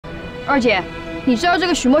二姐，你知道这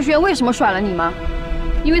个许墨轩为什么甩了你吗？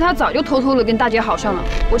因为他早就偷偷的跟大姐好上了，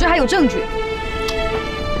我这还有证据。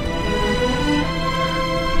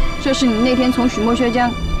这是你那天从许墨轩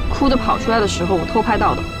家哭着跑出来的时候，我偷拍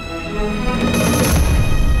到的。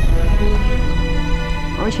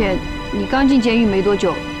而且你刚进监狱没多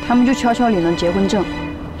久，他们就悄悄领了结婚证。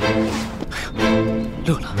哎呀，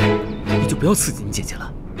乐乐，你就不要刺激你姐姐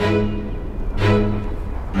了。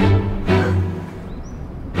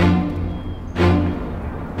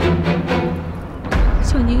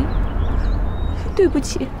 对不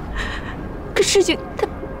起，可事情它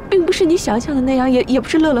并不是你想象的那样，也不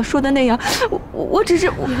是乐乐说的那样。我只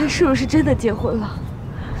是，你们是不是真的结婚了？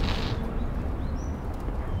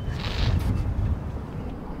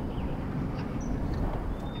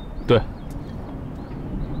对，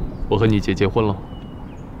我和你姐结婚了。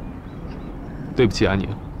对不起，安宁，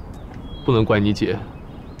不能怪你姐，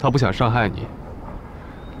她不想伤害你。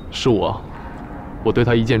是我对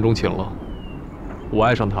她一见钟情了，我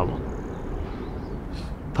爱上她了。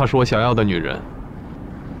 她是我想要的女人，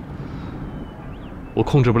我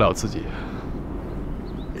控制不了自己。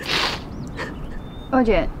二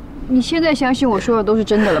姐，你现在相信我说的都是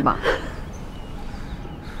真的了吧？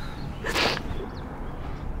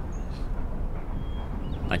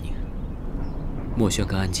安宁，墨轩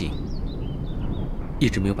跟安静一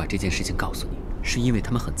直没有把这件事情告诉你，是因为他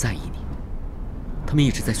们很在意你，他们一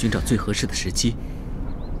直在寻找最合适的时机，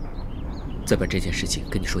再把这件事情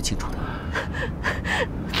跟你说清楚的。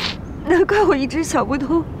 难怪我一直想不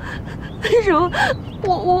通，为什么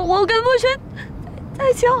我跟墨轩在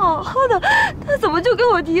一起好好的，他怎么就跟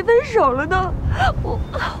我提分手了呢？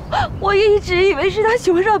我也一直以为是他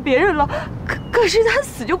喜欢上别人了，可是他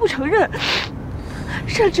死就不承认，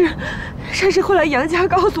甚至后来杨家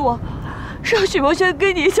告诉我，说许墨轩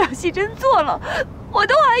跟你想戏真做了，我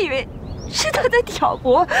都还以为是他在挑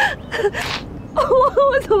拨，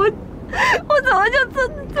我怎么就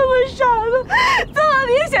这么傻了？这么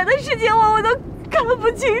明显的事情我都看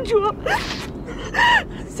不清楚。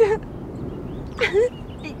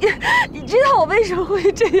你知道我为什么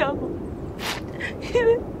会这样吗？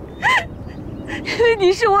因为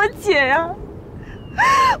你是我姐呀。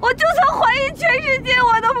我就算怀疑全世界，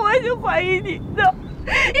我都不会去怀疑你的，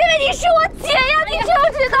因为你是我姐呀，你知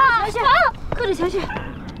不知道？啊，克制情绪。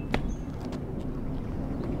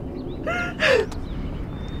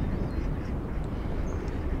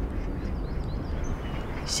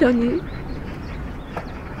 小宁，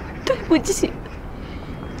对不起。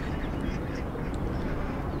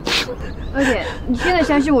二姐，你现在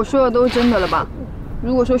相信我说的都是真的了吧？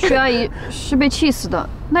如果说薛阿姨是被气死的，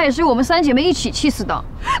那也是我们三姐妹一起气死的。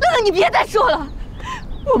乐乐，你别再说了，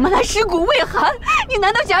我们还尸骨未寒，你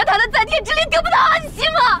难道想让他的在天之灵得不到安息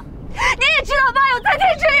吗？你也知道爸有在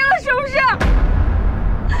天之灵了，是不是？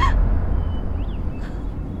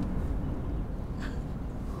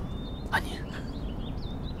 安宁，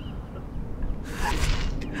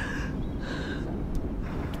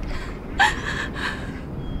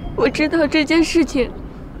我知道这件事情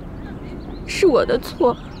是我的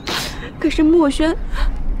错，可是墨轩，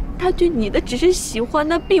他对你的只是喜欢，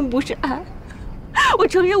那并不是爱。我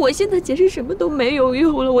承认，我现在解释什么都没有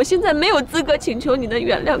用了，我现在没有资格请求你的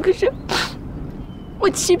原谅。可是，我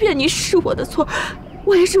欺骗你是我的错，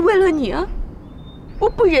我也是为了你啊！我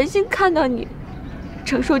不忍心看到你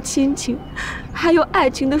承受亲情，还有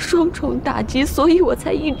爱情的双重打击，所以我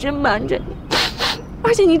才一直瞒着你。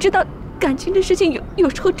而且你知道，感情这事情有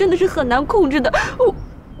时候真的是很难控制的。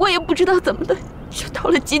我也不知道怎么的，就到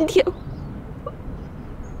了今天。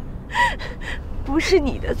不是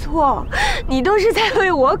你的错，你都是在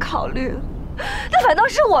为我考虑，那反倒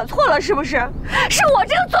是我错了，是不是？是我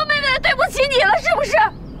这个做妹妹的对不起你了，是不是？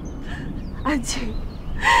安晴，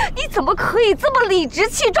你怎么可以这么理直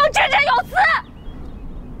气壮、振振有词？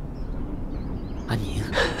 安宁，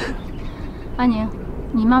安宁，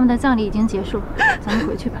你妈妈的葬礼已经结束，咱们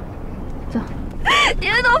回去吧。走。你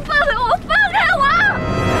们都放开我！放开我！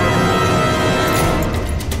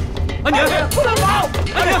安宁，不能跑！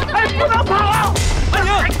安宁，哎，不能跑！安宁，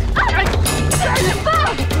放！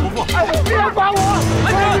伯父，别管我！安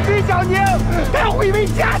宁，李小宁，他会为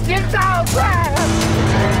家庭打算，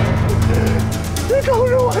这都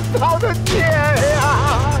是我造的孽呀！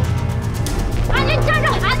 安宁站着！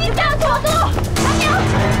安宁不要走动！安宁！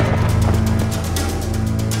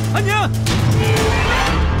安宁！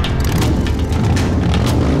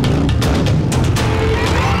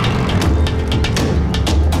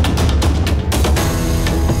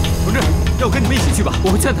同志，让我跟你们一起去吧，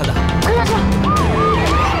我会劝他的。快上车！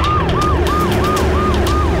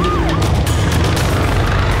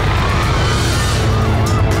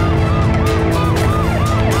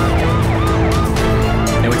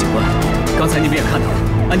看到了，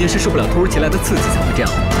安宁是受不了突如其来的刺激才会这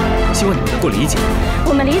样，希望你们能够理解。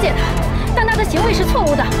我们理解他，但他的行为是错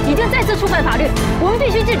误的，已经再次触犯法律，我们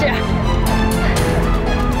必须制止。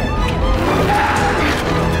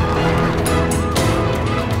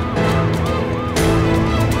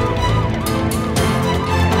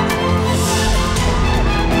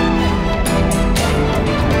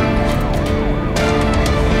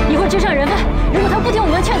一会儿就上人犯，如果他不听我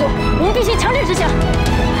们的劝阻，我们必须强制执行。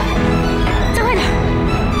再快点！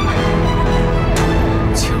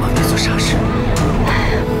千万别做傻事。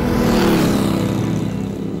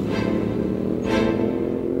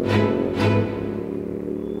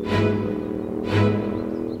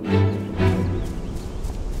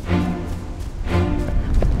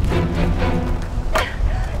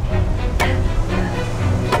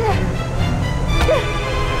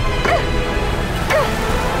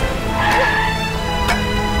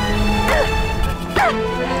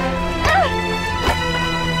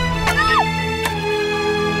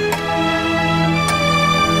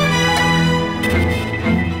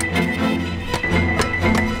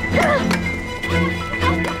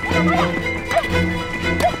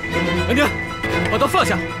安宁，把刀放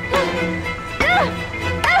下！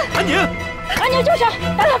安宁，安宁住手！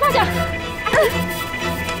把他放下！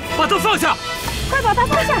把刀放下！快把她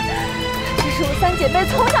放下！这是我三姐妹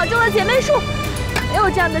从小种的姐妹树，没有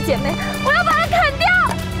这样的姐妹，我要把它砍掉！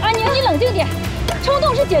安宁，你冷静点，冲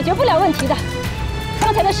动是解决不了问题的。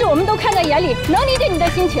刚才的事我们都看在眼里，能理解你的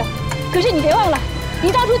心情。可是你别忘了，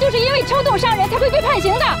你当初就是因为冲动伤人才会被判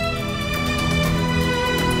刑的。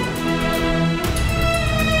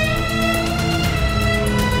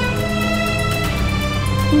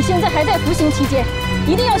你现在还在服刑期间，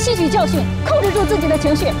一定要吸取教训，控制住自己的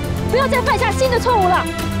情绪，不要再犯下新的错误了。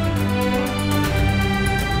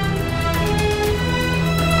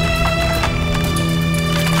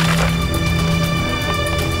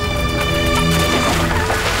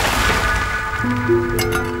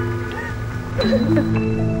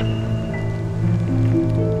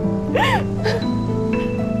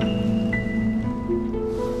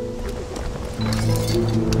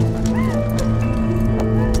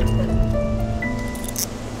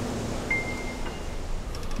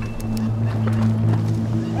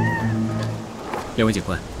两位警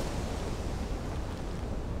官，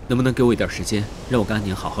能不能给我一点时间，让我跟安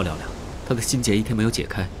宁好好聊聊？她的心结一天没有解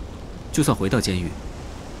开，就算回到监狱，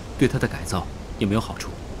对她的改造也没有好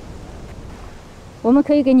处。我们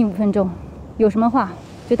可以给你5分钟，有什么话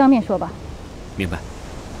就当面说吧。明白，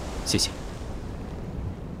谢谢。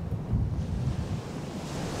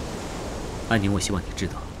安宁，我希望你知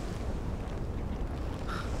道，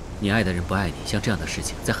你爱的人不爱你，像这样的事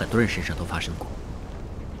情在很多人身上都发生过。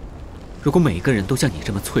如果每个人都像你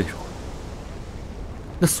这么脆弱，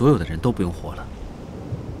那所有的人都不用活了。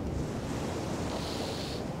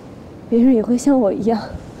别人也会像我一样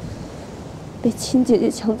被亲姐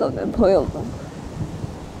姐抢走男朋友吗？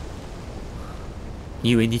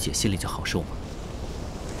你以为你姐心里就好受吗？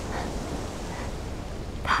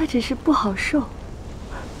她只是不好受，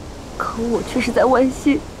可我却是在惋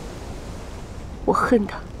惜。我恨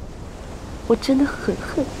她，我真的很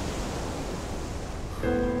恨。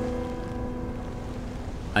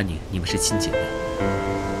安宁，你们是亲姐妹，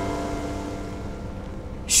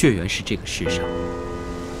血缘是这个世上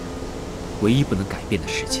唯一不能改变的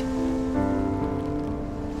事情。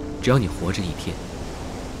只要你活着一天，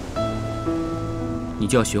你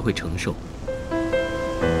就要学会承受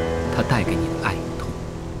它带给你的爱与痛。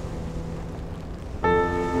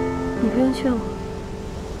你不用劝我，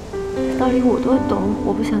道理我都懂，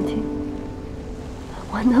我不想听。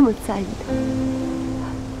我那么在意他，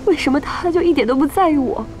为什么他就一点都不在意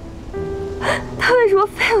我？他为什么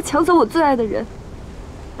非要抢走我最爱的人？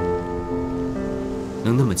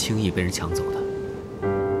能那么轻易被人抢走的，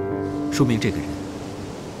说明这个人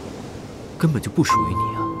根本就不属于你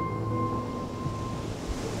啊！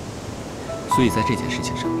所以在这件事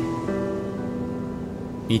情上面，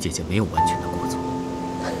你姐姐没有完全的过错。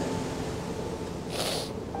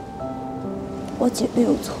我姐没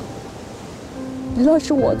有错，难道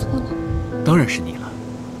是我错了？当然是你了。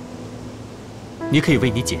你可以为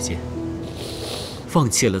你姐姐放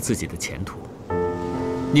弃了自己的前途，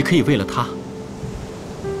你可以为了她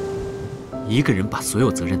一个人把所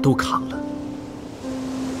有责任都扛了，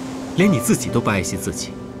连你自己都不爱惜自己，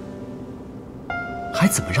还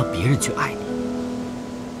怎么让别人去爱你？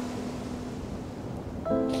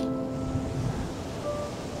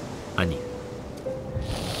安宁，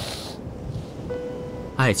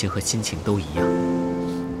爱情和亲情都一样，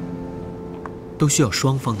都需要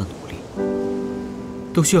双方的努力，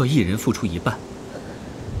都需要一人付出一半。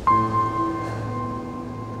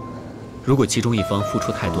如果其中一方付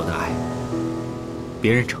出太多的爱，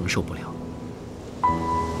别人承受不了，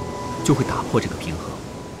就会打破这个平衡。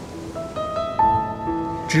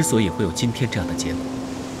之所以会有今天这样的结果，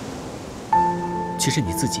其实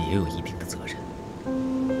你自己也有一定的责任，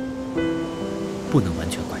不能完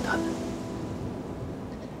全怪他们。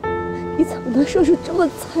你怎么能说出这么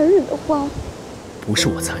残忍的话？不是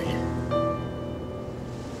我残忍，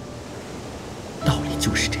道理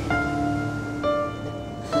就是这样。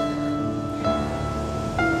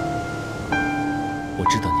我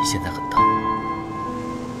知道你现在很疼，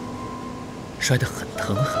摔得很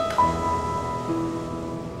疼很疼，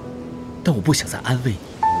但我不想再安慰你。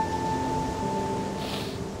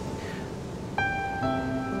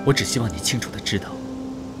我只希望你清楚地知道，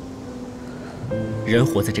人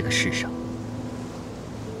活在这个世上，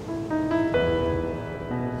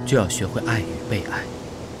就要学会爱与被爱，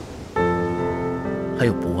还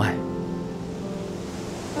有不爱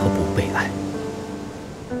和不被爱。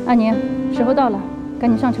阿宁，时候到了，赶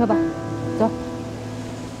紧上车吧，走。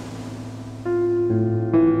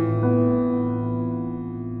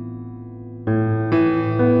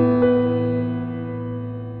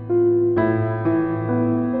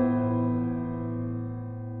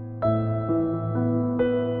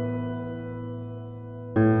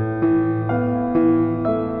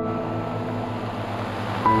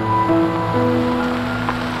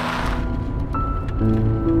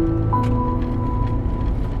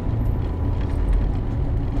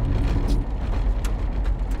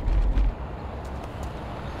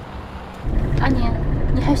阿宁，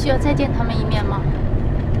你还需要再见他们一面吗？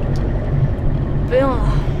不用了，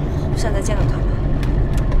我不想再见到他们。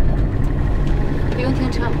不用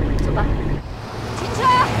停车，走吧。停车！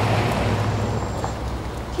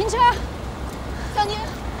停车！小宁，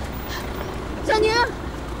小宁，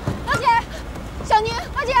大姐，小宁，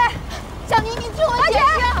大姐，小宁，你听我解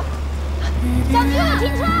释。小宁，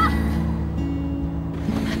停车！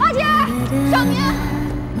大姐，小宁。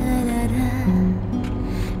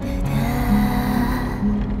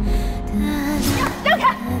让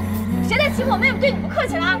开！谁在欺负我妹妹对你不客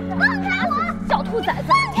气了啊？放开我！小兔崽子！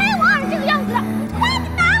放开我！这个样子，快点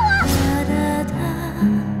打我！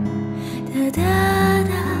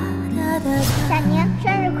小宁，生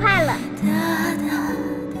日快乐！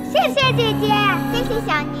谢谢姐姐，谢谢小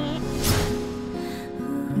宁。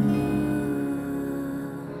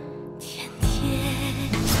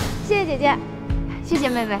谢谢姐姐，谢谢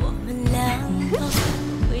妹妹。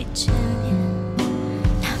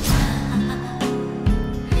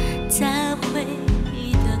在回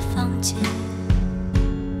忆的房间，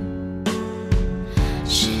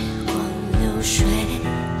时光流水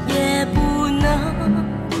也不能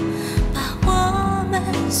把我们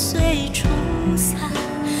随冲散，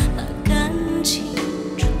把感情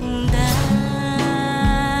冲淡。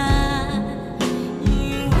因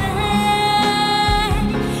为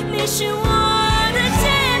你是我的姐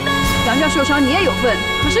妹。杨家受伤你也有份，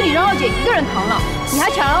可是你让二姐一个人扛了，你还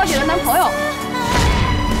抢了二姐的男朋友。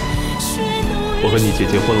我和你姐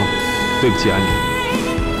结婚了，对不起安妮，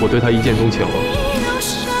我对她一见钟情了，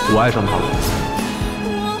我爱上她了。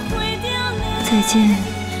再见，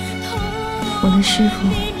我的师傅。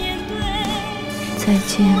再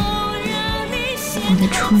见，我的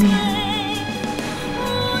初恋。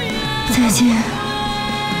再见，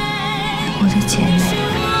我的姐妹。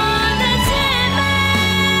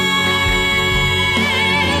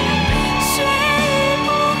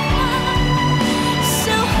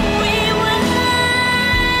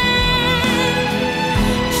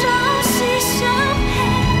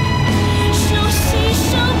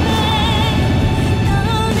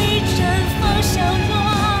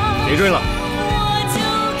别追了，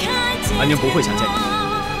安宁不会想见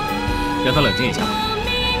你，让她冷静一下吧。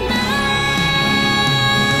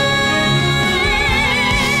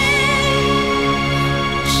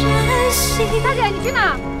大姐，你去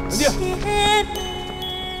哪？文静。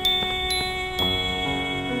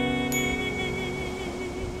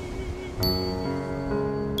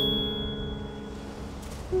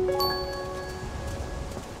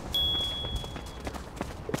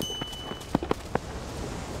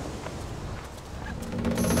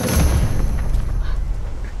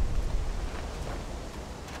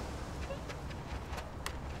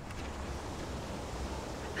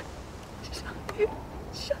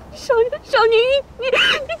小宁，你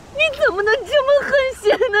怎么能这么狠心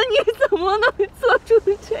呢？你怎么能做出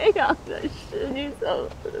这样的事？你怎么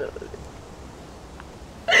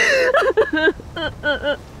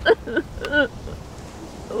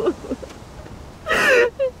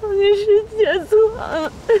小宁是姐错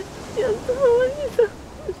了，姐错了，你怎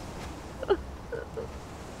么？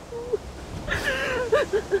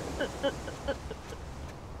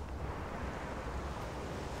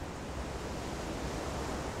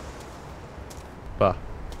爸，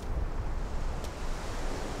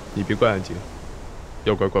你别怪安静，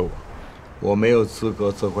要怪我。我没有资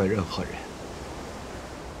格责怪任何人。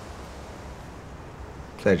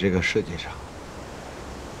在这个世界上，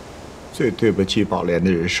最对不起宝莲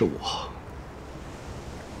的人是我。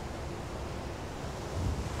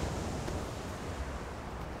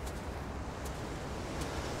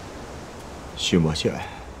徐墨轩，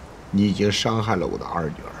你已经伤害了我的二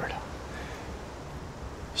女儿了。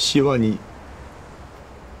希望你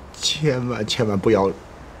千万不要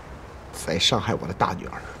再伤害我的大女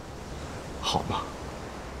儿，好吗？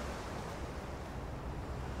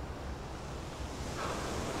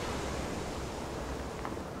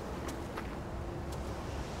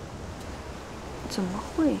怎么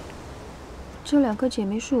会？这2棵姐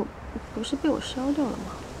妹树不是被我烧掉了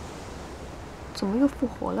吗？怎么又复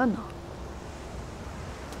活了呢？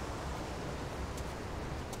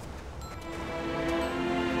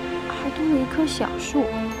还多了一棵小树。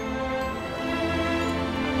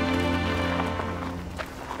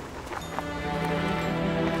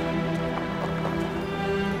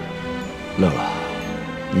乐乐，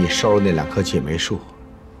你烧了那2棵姐妹树，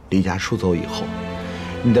离家出走以后，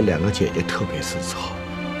你的2个姐姐特别自责，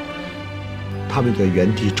她们在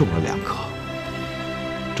原地种了2棵，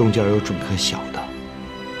中间又种一棵小的，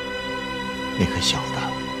那棵小的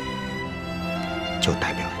就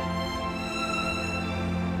代表你。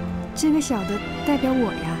这个小的代表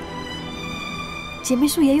我呀，姐妹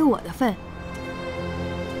树也有我的份。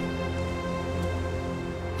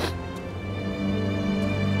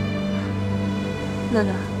乐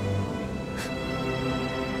乐，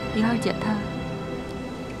你二姐她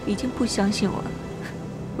已经不相信我了，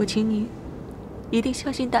我请你一定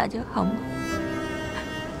相信大姐好吗？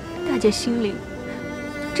大姐心里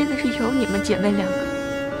真的是有你们姐妹2个。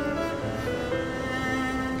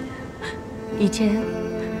以前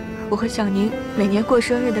我和小宁每年过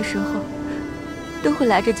生日的时候，都会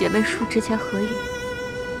来这姐妹树之前合影。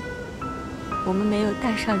我们没有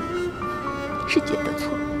带上你，是姐的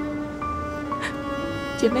错。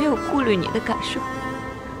姐没有顾虑你的感受。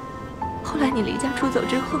后来你离家出走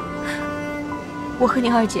之后，我和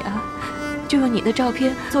你二姐啊，就用你的照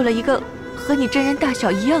片做了一个和你真人大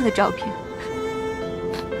小一样的照片。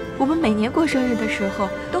我们每年过生日的时候，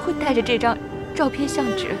都会带着这张照片相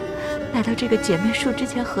纸，来到这个姐妹树之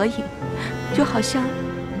前合影，就好像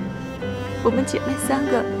我们姐妹3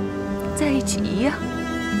个在一起一样。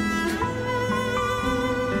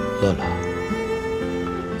乐乐，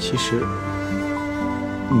其实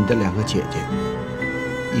你的2个姐姐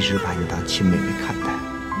一直把你当亲妹妹看待。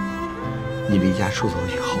你离家出走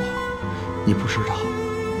以后，你不知道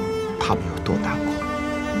她们有多难过。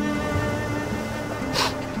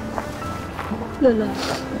乐乐，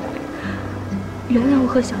原谅我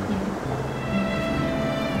和小宁，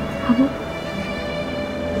好吗？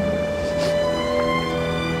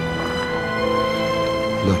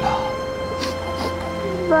乐乐，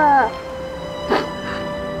爸。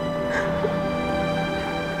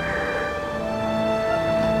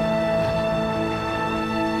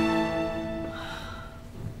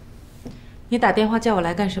你打电话叫我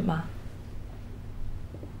来干什么？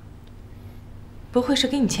不会是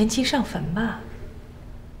给你前妻上坟吧？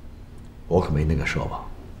我可没那个奢望。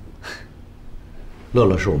乐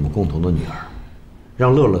乐是我们共同的女儿，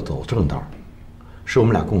让乐乐走正道，是我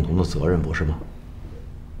们俩共同的责任，不是吗？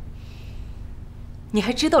你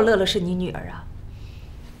还知道乐乐是你女儿啊？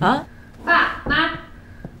啊？爸妈，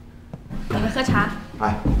你们喝茶。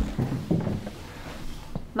哎，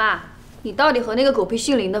妈，你到底和那个狗屁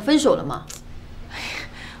姓林的分手了吗？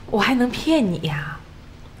我还能骗你呀？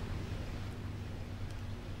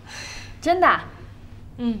真的？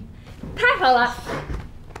嗯，太好了。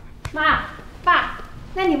妈，爸，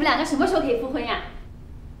那你们2个什么时候可以复婚呀？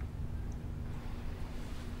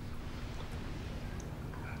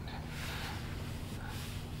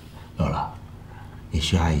乐乐，你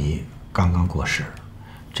徐阿姨刚刚过世，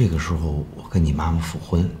这个时候我跟你妈妈复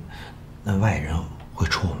婚，那外人会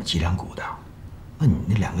戳我们脊梁骨的，那你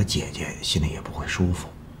那2个姐姐心里也不会舒服。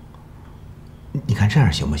你看这样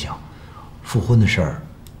行不行？复婚的事儿，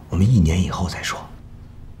我们1年以后再说。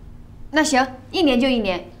那行，1年就1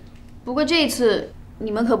年。不过这一次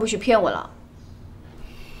你们可不许骗我了。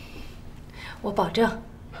我保证。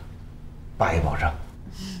爸也保证。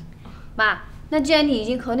妈，那既然你已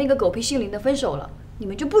经和那个狗屁姓林的分手了，你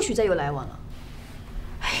们就不许再有来往了。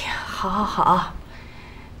哎呀，好，好，好。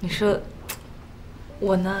你说，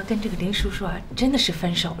我呢跟这个林叔叔啊，真的是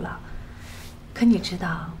分手了。可可你知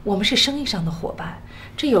道，我们是生意上的伙伴，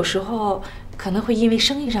这有时候可能会因为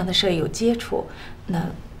生意上的事有接触，那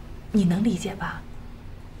你能理解吧？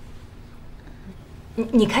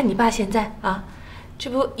你看你爸现在啊，这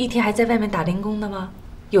不一天还在外面打零工呢吗？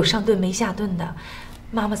有上顿没下顿的，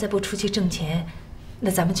妈妈再不出去挣钱，那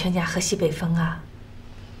咱们全家喝西北风啊！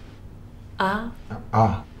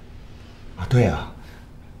对啊，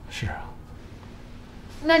是啊。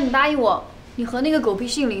那你答应我，你和那个狗屁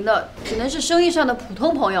姓林的只能是生意上的普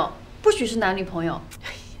通朋友，不许是男女朋友。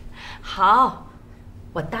好，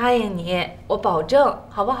我答应你，我保证，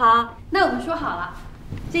好不好？那我们说好了，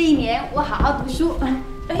这一年我好好读书，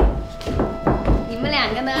你们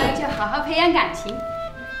两个呢就好好培养感情，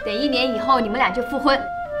等1年以后你们俩就复婚。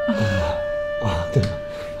对，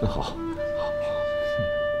好。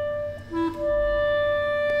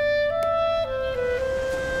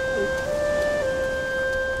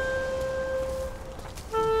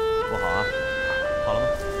我好啊，好了吗？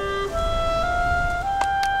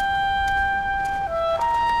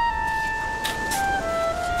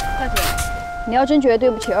大姐，你要真觉得对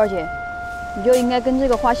不起二姐，你就应该跟这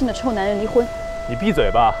个花心的臭男人离婚。你闭嘴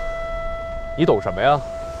吧！你懂什么呀？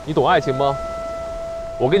你懂爱情吗？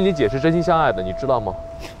我跟你解释真心相爱的，你知道吗？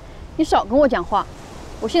你少跟我讲话，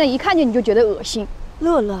我现在一看见你就觉得恶心。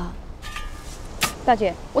乐乐，大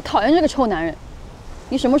姐，我讨厌这个臭男人。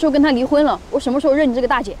你什么时候跟他离婚了？我什么时候认你这个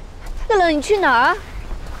大姐？乐乐，你去哪儿？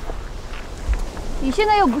你现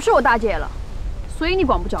在又不是我大姐了，所以你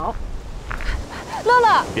管不着。乐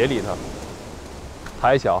乐，别理他，他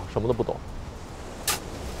还小，什么都不懂。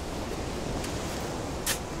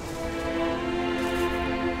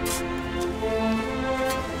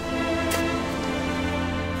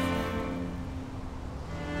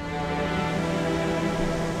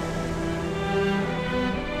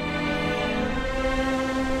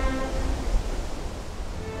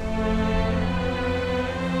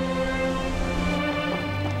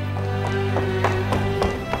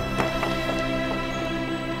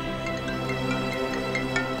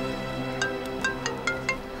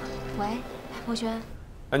墨轩，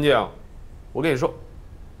安静，我跟你说。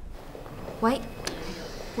喂，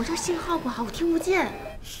我这信号不好，我听不见。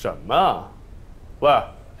什么？喂。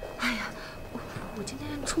哎呀，我今天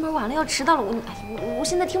出门晚了，要迟到了。我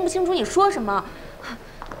现在听不清楚你说什么。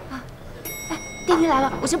哎，电梯来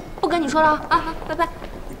了，我先不跟你说了啊，拜拜。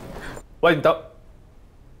喂，你等。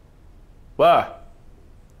喂。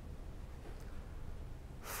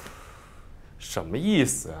什么意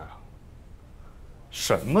思啊？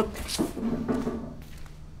什么？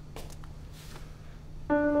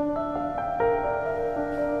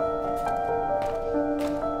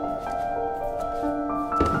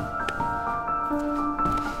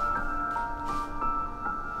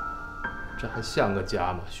这还像个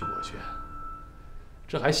家吗，徐墨轩？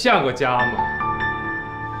这还像个家吗？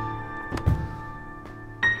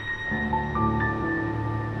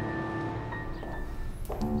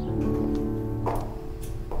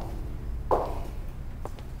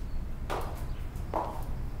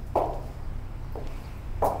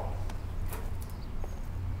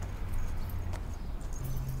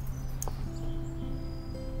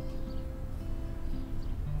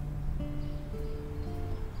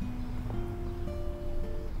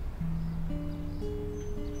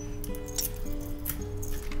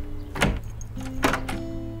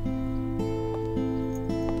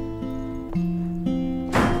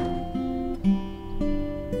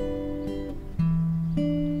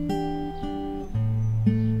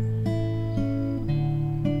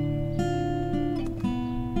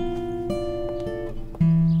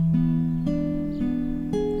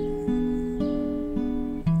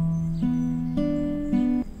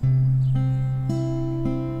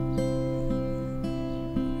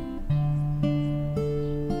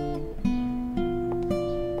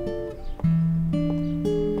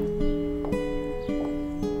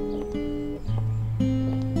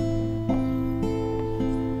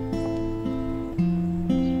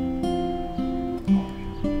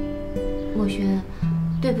墨轩，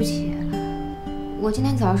对不起，我今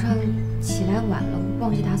天早上起来晚了，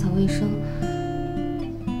忘记打扫卫生。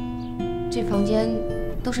这房间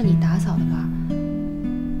都是你打扫的吧？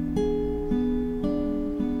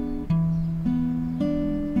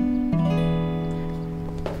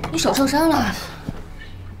你手受伤了。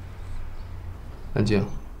安静，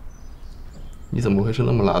你怎么会是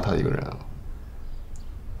那么邋遢一个人啊？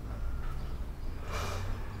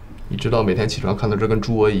你知道每天起床看到这跟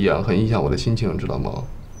猪窝一样，很影响我的心情，知道吗？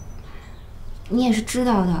你也是知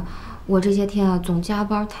道的，我这些天啊总加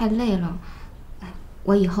班，太累了。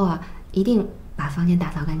我以后啊一定把房间打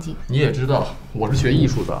扫干净。你也知道我是学艺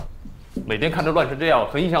术的，每天看着乱成这样，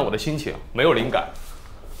很影响我的心情，没有灵感。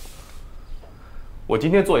我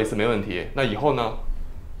今天做一次没问题，那以后呢？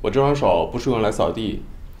我这双手不是用来扫地、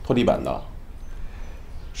拖地板的，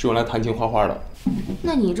是用来弹琴画画的。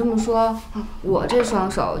那你这么说，我这双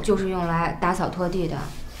手就是用来打扫拖地的。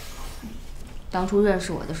当初认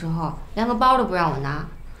识我的时候，连个包都不让我拿，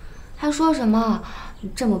还说什么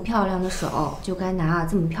这么漂亮的手就该拿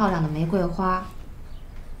这么漂亮的玫瑰花。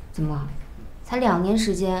怎么，才2年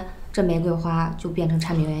时间，这玫瑰花就变成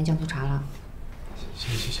柴米油盐酱醋茶了？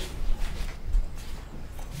行。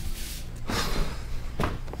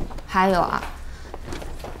还有啊，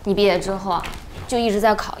你毕业之后啊，就一直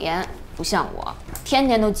在考研，不像我，天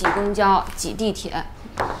天都挤公交、挤地铁，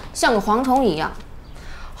像个蝗虫一样。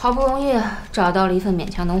好不容易找到了一份勉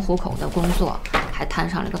强能糊口的工作，还摊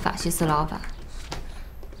上了个法西斯老板。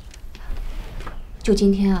就今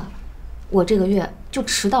天啊，我这个月就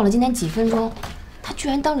迟到了今天几分钟，他居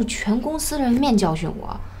然当着全公司人面教训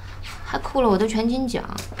我，还扣了我的全勤奖。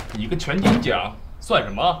你个全勤奖算什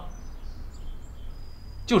么？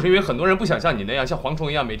就是因为很多人不想像你那样，像蝗虫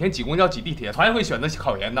一样每天挤公交、挤地铁，才会选择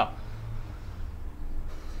考研的。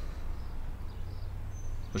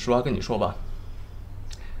我实话跟你说吧，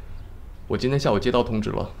我今天下午接到通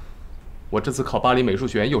知了，我这次考巴黎美术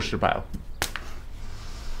学院又失败了。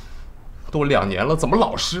都2年了，怎么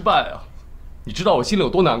老失败啊？你知道我心里有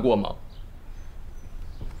多难过吗？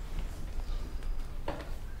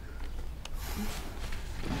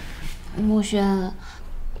墨轩，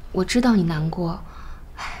我知道你难过，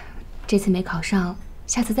这次没考上，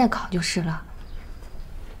下次再考就是了。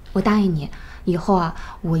我答应你，以后啊，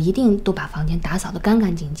我一定都把房间打扫得干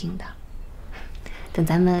干净净的。等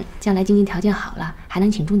咱们将来经济条件好了，还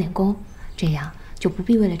能请钟点工，这样就不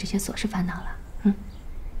必为了这些琐事烦恼了。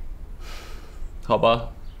好吧，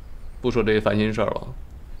不说这些烦心事儿了，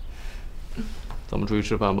咱们出去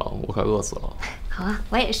吃饭吧，我快饿死了。好啊，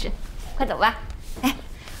我也是，快走吧。哎，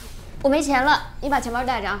我没钱了，你把钱包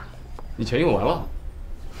带着啊。你钱用完了？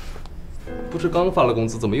不是刚发了工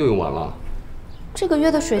资，怎么又用完了？这个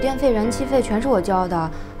月的水电费、燃气费全是我交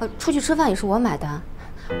的，出去吃饭也是我买单，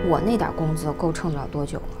我那点工资够撑不了多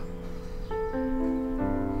久了。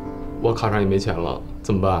我卡上也没钱了，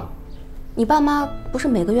怎么办？你爸妈不是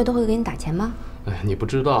每个月都会给你打钱吗？哎，你不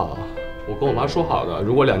知道，我跟我妈说好的，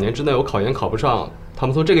如果2年之内我考研考不上，他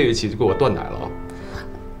们从这个月起就给我断奶了。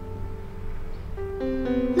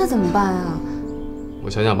那怎么办啊？我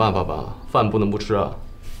想想办法吧，饭不能不吃啊。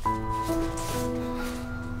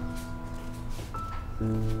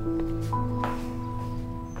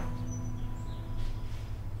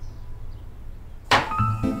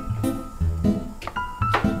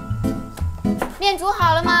面煮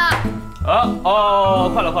好了吗？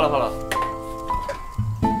快了。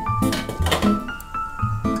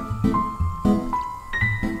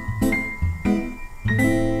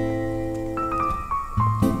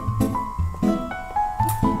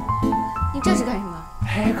你这是干什么？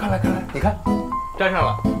哎，快来，你看，粘上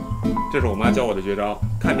了。这是我妈教我的绝招，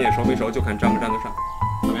看面熟没熟就看粘不粘得上，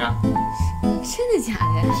怎么样？真的假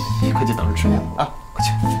的？你快去等着吃面啊，快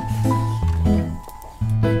去。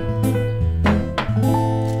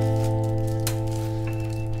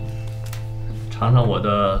尝尝我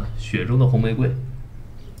的雪中的红玫瑰。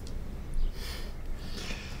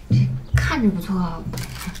看着不错，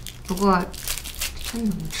不过真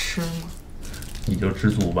能吃吗？你就知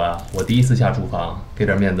足吧，我第一次下厨房，给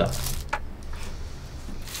点面子。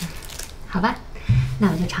好吧，那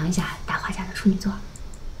我就尝一下大画家的处女座。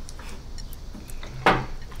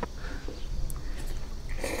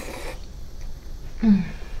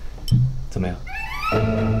怎么样？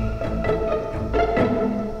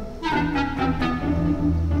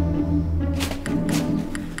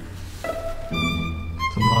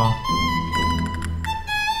怎么了？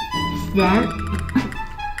咸。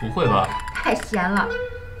不会吧？太咸了，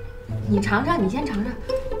你尝尝，你先尝尝。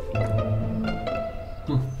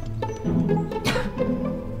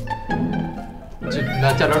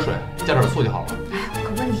那加点水，加点醋就好了。哎，可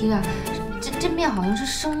问题啊，这面好像是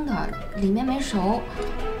生的，里面没熟。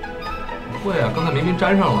不会啊，刚才明明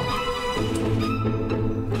粘上了。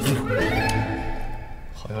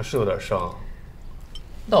好像是有点生。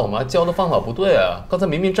那我妈教的方法不对啊，刚才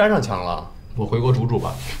明明粘上墙了。我回锅煮煮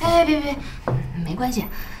吧。哎，别，没关系，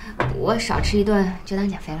我少吃一顿就当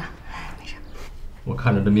减肥了，没事。我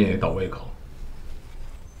看着这面也倒胃口。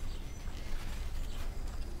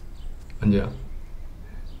安姐，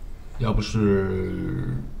要不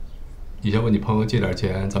是你先问你朋友借点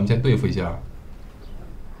钱，咱们先对付一下。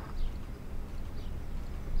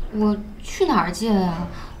我去哪儿借呀？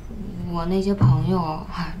我那些朋友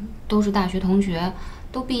都是大学同学，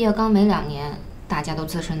都毕业刚没2年，大家都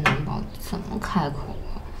自身难保，怎么开口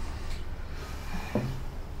啊？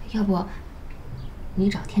要不你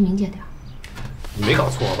找天明借点？你没搞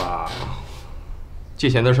错吧？借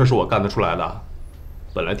钱的事是我干得出来的。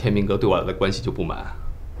本来天明哥对我俩的关系就不满，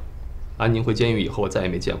安宁回监狱以后，我再也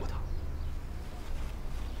没见过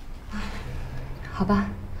他。好吧，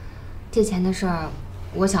借钱的事儿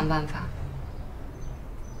我想办法。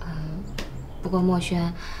不过墨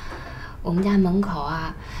轩，我们家门口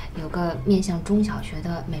啊有个面向中小学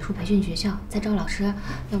的美术培训学校，在招老师，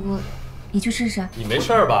要不你去试试？你没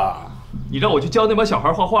事吧？你让我去教那帮小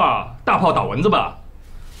孩画画，大炮打蚊子吧？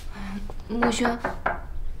墨轩，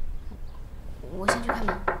我先去开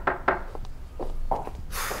门。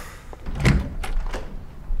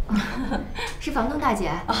是房东大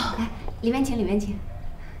姐，来，里面请，里面请。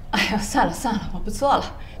哎呀，算了算了，我不做了。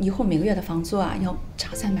以后每个月的房租啊要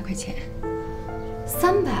涨300块钱。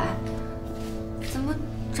300？怎么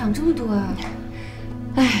涨这么多啊？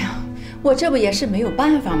哎呀，我这不也是没有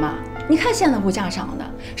办法吗？你看现在物价涨的，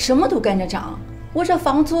什么都跟着涨。我这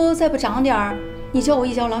房租再不涨点儿，你叫我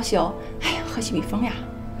一觉老宿，哎呀，喝西北风呀。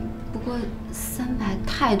不过300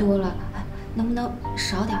太多了，能不能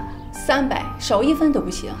少点？300少1分都不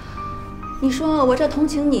行。你说我这同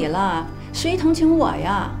情你了，谁同情我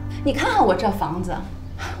呀？你看看我这房子，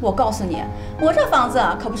我告诉你，我这房子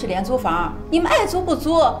可不是廉租房，你们爱租不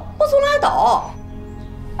租，不租拉倒。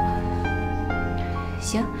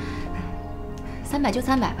行，300就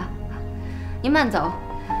300吧，您慢走，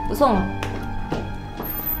不送了。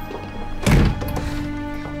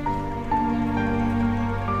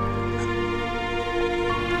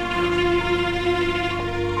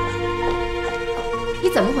你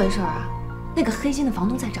怎么回事啊？那个黑心的房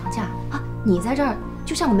东在涨价啊！你在这儿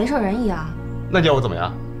就像个没事人一样。那叫我怎么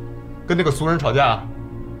样？跟那个俗人吵架？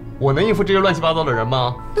我能应付这些乱七八糟的人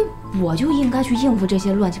吗？那我就应该去应付这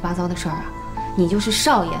些乱七八糟的事儿啊！你就是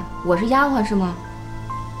少爷，我是丫鬟是吗？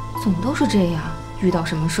总都是这样，遇到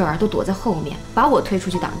什么事儿都躲在后面，把我推出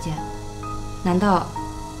去挡箭。难道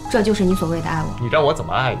这就是你所谓的爱我？你让我怎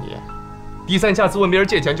么爱你？低三下四问别人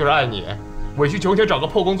借钱就是爱你，委曲求全找个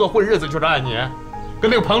破工作混日子就是爱你，跟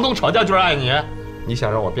那个房东吵架就是爱你。你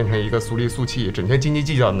想让我变成一个俗里俗气、整天斤斤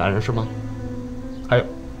计较的男人是吗？还有，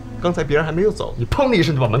刚才别人还没有走，你砰的一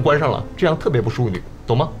声就把门关上了，这样特别不淑女，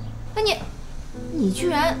懂吗？那你居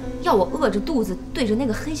然要我饿着肚子对着那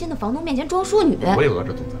个黑心的房东面前装淑女？我也饿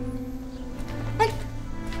着肚子。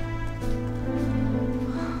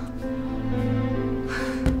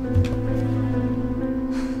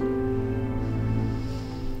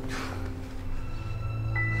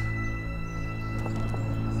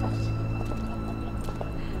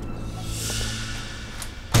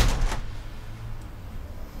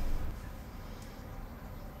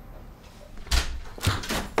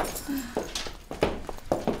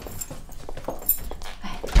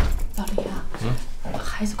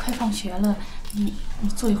孩子快放学了，你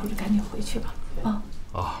坐一会儿就赶紧回去吧，啊。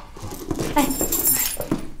啊。哎，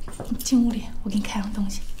你进屋里，我给你开样东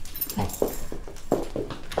西。来。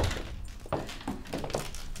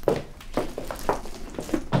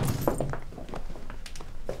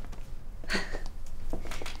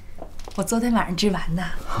我昨天晚上织完的，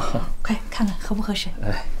快看看合不合适？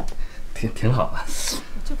哎，挺好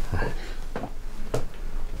的。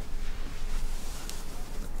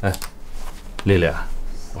哎，丽丽。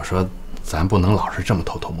我说，咱不能老是这么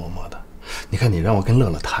偷偷摸摸的。你看，你让我跟乐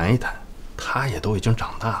乐谈一谈，他也都已经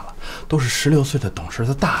长大了，都是16岁的懂事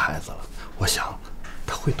的大孩子了。我想，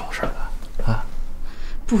他会懂事的啊。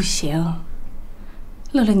不行，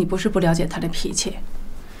乐乐，你不是不了解他的脾气，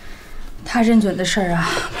他认准的事儿啊，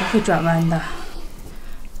不会转弯的。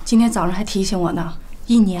今天早上还提醒我呢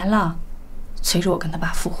，1年了，催着我跟他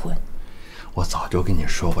爸复婚。我早就跟你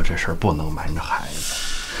说过，这事儿不能瞒着孩子。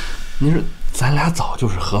你说。咱俩早就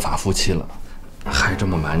是合法夫妻了，还这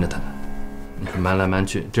么瞒着他，你说瞒来瞒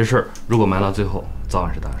去，这事儿如果瞒到最后，早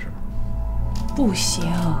晚是大事。不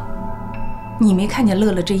行，你没看见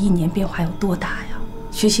乐乐这1年变化有多大呀？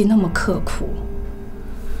学习那么刻苦，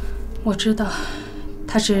我知道，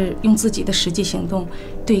他是用自己的实际行动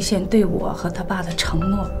兑现对我和他爸的承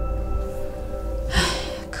诺。唉，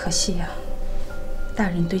可惜呀，大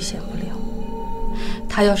人兑现不了。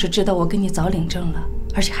他要是知道我跟你早领证了，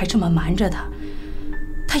而且还这么瞒着他，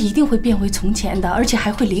他一定会变回从前的，而且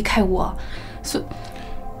还会离开我。所以，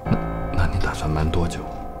那你打算瞒多久？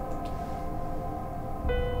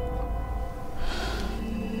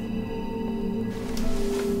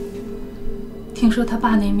听说他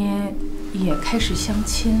爸那边也开始相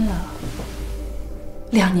亲了。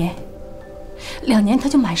2年，2年他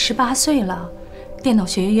就满18岁了，电脑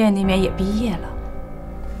学院那边也毕业了。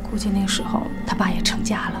估计那时候他爸也成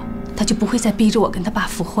家了。他就不会再逼着我跟他爸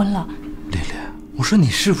复婚了。丽丽，我说你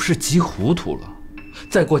是不是急糊涂了？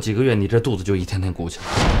再过几个月，你这肚子就一天天鼓起来，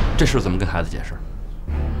这事怎么跟孩子解释？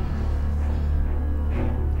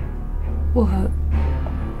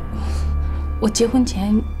我结婚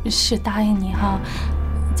前是答应你哈，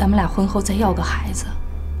咱们俩婚后再要个孩子。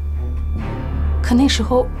可那时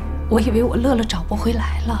候我以为我乐乐找不回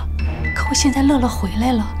来了，可我现在乐乐回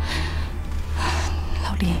来了。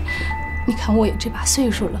老林，你看我也这把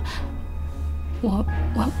岁数了，我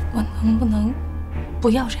能不能不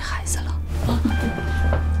要这孩子了啊？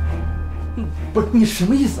不是你什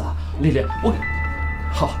么意思啊，丽丽？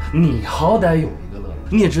好，你好歹有一个乐乐，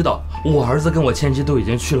你也知道我儿子跟我前妻都已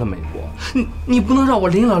经去了美国，你不能让我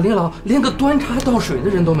临老连个端茶倒水的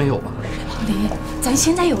人都没有吧？老林，咱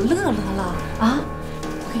现在有乐乐了啊！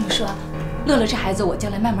我跟你说，乐乐这孩子我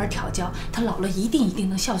将来慢慢调教，他老了一定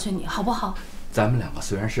能孝顺你，好不好？咱们两个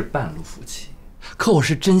虽然是半路夫妻，可我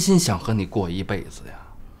是真心想和你过一辈子呀。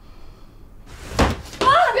原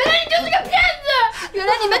来你就是个骗子！原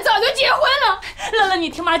来你们早就结婚了！乐乐，你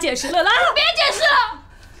听妈解释。乐乐，别解释了。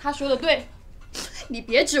他说的对，你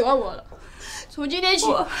别指望我了。从今天起，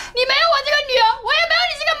你没有我这个女儿，我也没有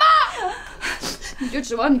你这个妈。你就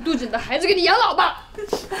指望你肚子里的孩子给你养老吧。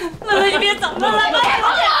乐乐，你别走，乐乐，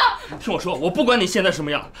听我说，我不管你现在什么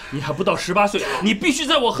样，你还不到18岁，你必须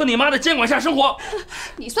在我和你妈的监管下生活。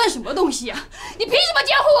你算什么东西呀？你凭什么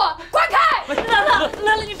监护我？滚开！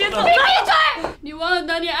乐乐，你别走！你闭嘴！你忘了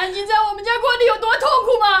当年安静在我们家过得有多痛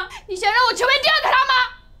苦吗？你想让我成为第二个他吗？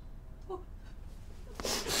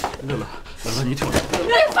乐乐，你听我说。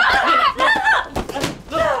你放开！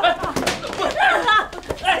乐乐，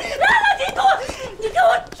你给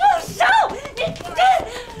我住手！你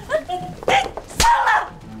上来！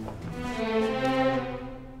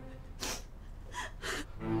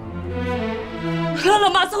乐乐，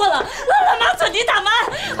妈错了，乐乐，妈错，你打妈，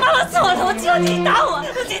妈妈错了，我求你打我，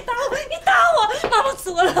你打我，妈妈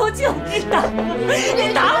错了，我求你打我，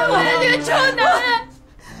你打我呀，你个臭男人！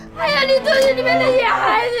哎呀，你肚子里面的野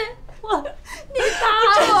孩子，你打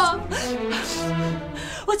我！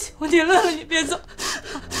我求你，乐乐，你别走，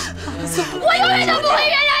我永远都不会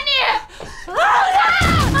原谅你！放开！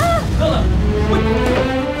乐乐，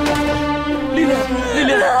丽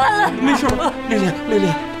丽，没事吧？丽丽。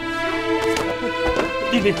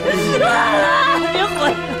别回来！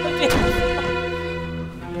天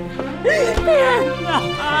哪！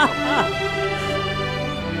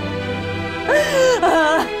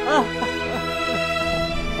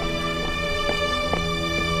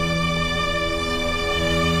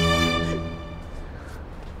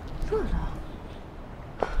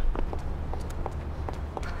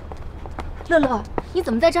乐乐，你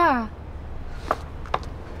怎么在这儿啊？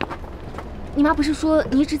你妈不是说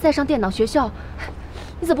你一直在上电脑学校？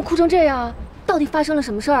你怎么哭成这样？到底发生了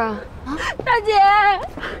什么事儿啊？啊，大姐，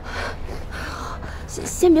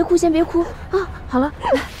先别哭啊！好了，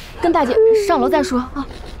来跟大姐上楼再说啊。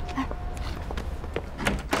来，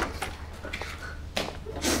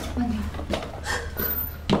慢点。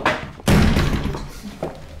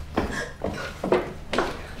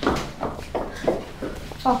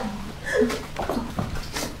抱开我，走。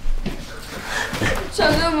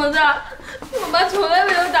长这么大，我妈从来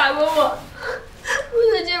没有打过我。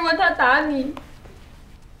我只见过他打你，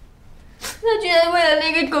他居然为了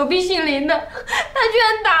那个狗屁姓林的，他居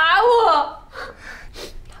然打我！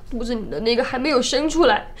他肚子里的那个还没有生出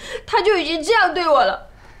来，他就已经这样对我了。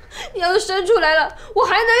你要是生出来了，我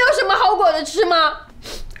还能有什么好果子吃吗？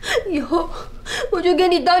以后我就跟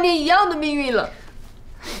你当年一样的命运了。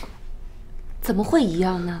怎么会一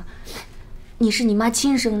样呢？你是你妈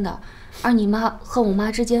亲生的，而你妈和我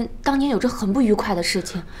妈之间当年有着很不愉快的事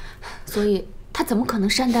情，所以她怎么可能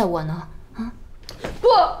善待我呢？啊！不，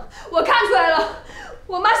我看出来了，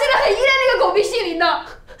我妈现在很依赖那个狗屁姓林的，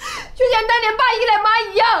就像当年爸依赖妈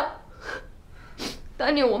一样。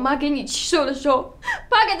当年我妈给你起手的时候，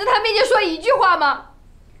爸敢在她面前说一句话吗？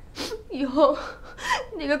以后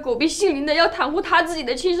那个狗屁姓林的要袒护他自己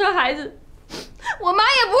的亲生孩子，我妈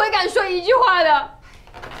也不会敢说一句话的。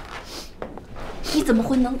你怎么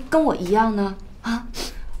会能跟我一样呢？啊，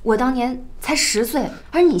我当年才10岁，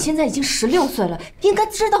而你现在已经16岁了，应该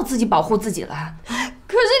知道自己保护自己了。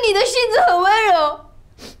可是你的性子很温柔，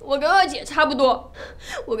我跟二姐差不多，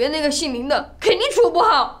我跟那个姓林的肯定处不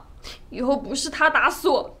好。以后不是他打死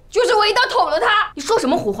我，就是我一刀捅了他。你说什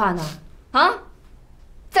么胡话呢？啊！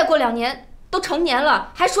再过2年都成年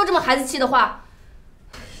了，还说这么孩子气的话。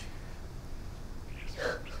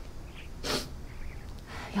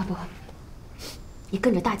要不，你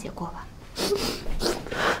跟着大姐过吧。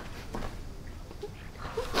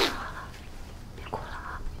别哭了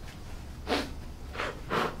啊！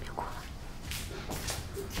别哭了。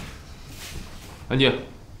安静，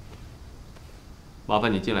麻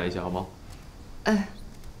烦你进来一下好吗？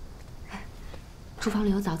厨房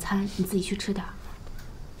里有早餐，你自己去吃点。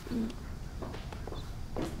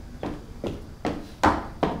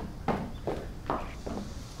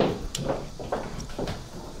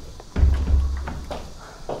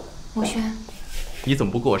墨轩，你怎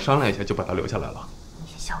么不跟我商量一下就把他留下来了？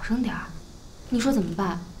小声点儿。你说怎么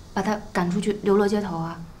办？把他赶出去，流落街头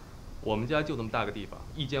啊？我们家就那么大个地方，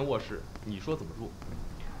一间卧室，你说怎么住？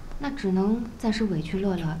那只能暂时委屈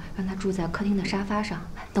乐乐，让他住在客厅的沙发上。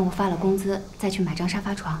等我发了工资，再去买张沙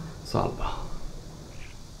发床。算了吧，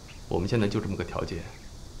我们现在就这么个条件。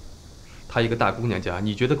她一个大姑娘家，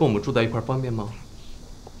你觉得跟我们住在一块儿方便吗？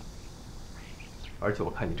而且我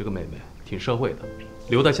看你这个妹妹挺社会的，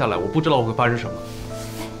留她下来，我不知道会发生什么。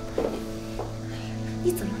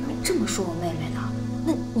你怎么能这么说我妹妹呢？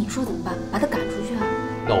那你说怎么办？把她赶出去啊？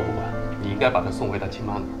那我不管，你应该把她送回她亲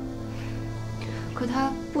妈那儿。可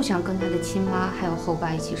她不想跟她的亲妈还有后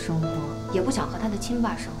爸一起生活，也不想和她的亲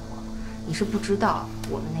爸生活。你是不知道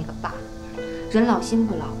我们那个爸，人老心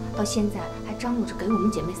不老，到现在还张罗着给我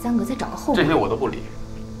们姐妹3个再找个后妈。这些我都不理。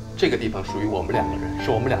这个地方属于我们2个人，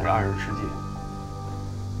是我们2个2人世界。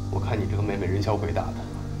我看你这个妹妹人小鬼大的，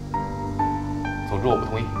总之我不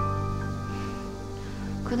同意。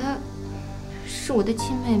可她是我的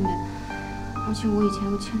亲妹妹，而且我以前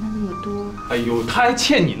又欠她那么多。哎呦，她还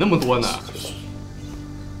欠你那么多呢！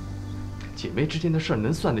姐妹之间的事儿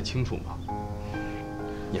能算得清楚吗？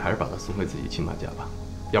你还是把她送回自己亲妈家吧，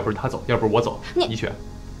要不是她走，要不是我走，你选。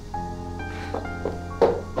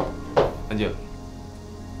安静，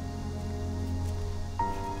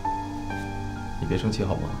你别生气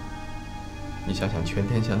好吗？你想想，全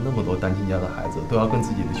天下那么多单亲家的孩子都要跟自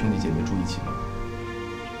己的兄弟姐妹住一起吗？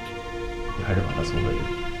你还是把她送回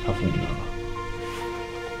她父母那儿吧。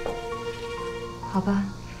好吧，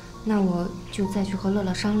那我就再去和乐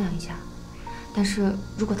乐商量一下。但是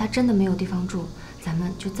如果他真的没有地方住，咱们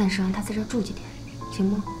就暂时让他在这儿住几天，行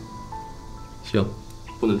吗？行，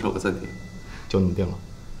不能超过3天，就那么定了。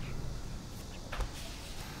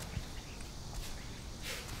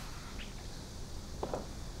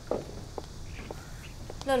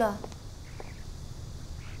乐乐，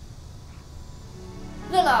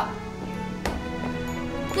乐乐，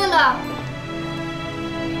乐乐，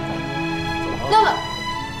乐乐，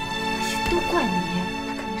都怪你，他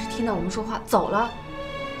肯定是听到我们说话走了。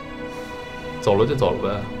走了就走了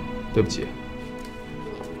呗，对不起。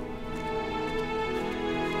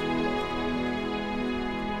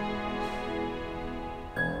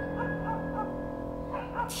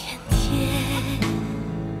天天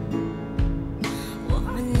我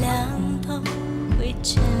们俩都会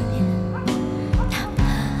眷恋，哪怕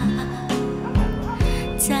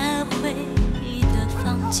在回忆的房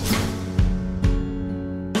间，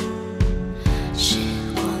时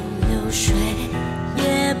光流水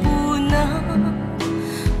也不能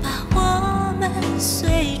把我们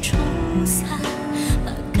随冲散，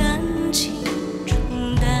把感情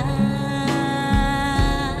冲淡，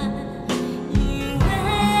因为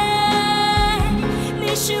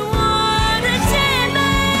你是我的姐妹，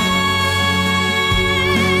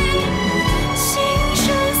情深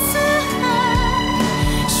似海，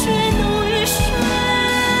血浓于水，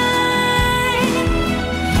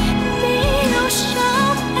你有伤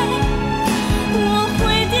悲，我会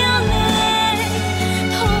掉泪，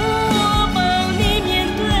痛我帮你面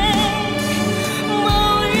对，梦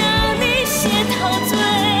让你先陶醉，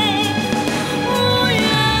无怨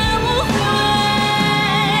无悔。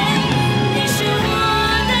你是我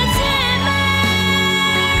的姐妹，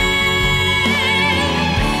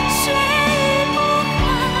谁也不敢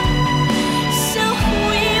相互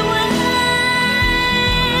依偎，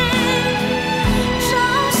朝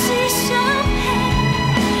夕相陪，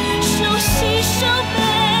手心手背。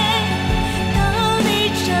当你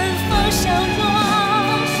绽放笑容，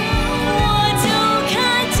我就看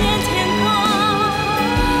见天空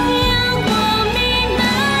阳光明媚。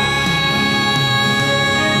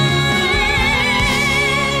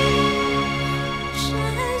珍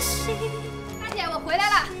惜。大姐，我回来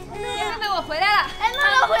了，妹妹，我回来了。哎，乐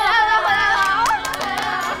乐回来了，回来了！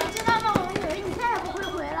你知道吗？我以为你再也不会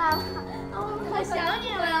回来了，可想你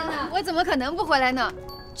了呢。我怎么可能不回来呢？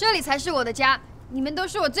这里才是我的家，你们都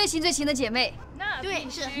是我最亲最亲的姐妹。对，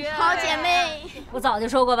是好姐妹。我早就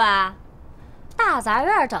说过吧，大杂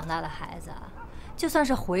院长大的孩子，就算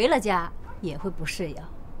是回了家，也会不适应。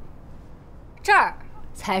这儿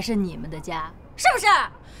才是你们的家，是不是？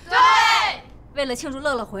对。为了庆祝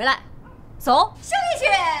乐乐回来，走，兄弟去！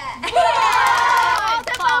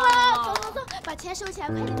太棒了！走走走，把钱收起来，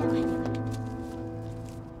快点点，快点。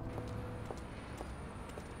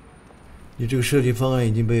你这个设计方案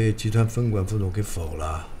已经被集团分管副总给否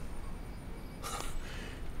了。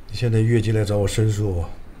你现在越级来找我申诉，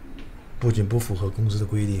不仅不符合公司的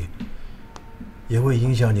规定，也会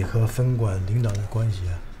影响你和分管领导的关系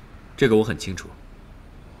啊。这个我很清楚。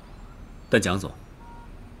但蒋总，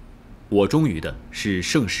我忠于的是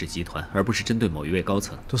盛世集团，而不是针对某一位高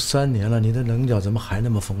层。都3年了，你的棱角怎么还那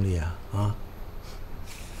么锋利啊？啊！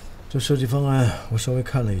这设计方案我稍微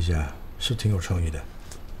看了一下，是挺有创意的。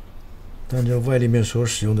但这外立面所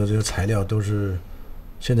使用的这些材料都是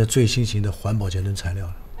现在最新型的环保节能材料，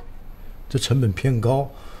这成本偏高。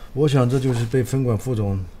我想这就是被分管副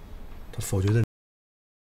总他否决的。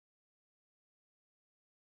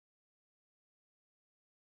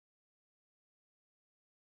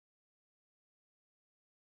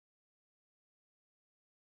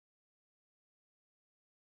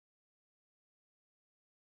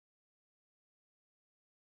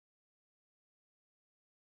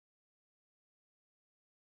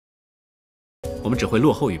我们只会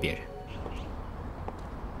落后于别人。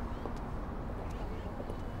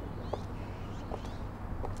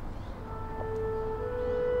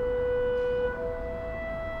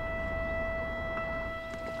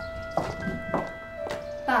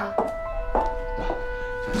爸，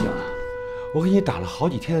小静啊，我给你打了好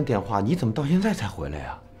几天的电话，你怎么到现在才回来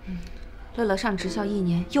呀？乐乐上职校1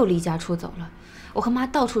年又离家出走了，我和妈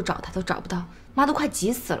到处找他都找不到，妈都快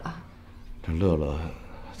急死了。这乐乐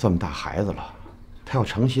这么大孩子了，他要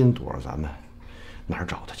诚心躲着咱们，哪儿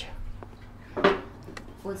找他去？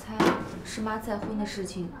我猜是妈再婚的事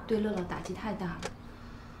情对乐乐打击太大了。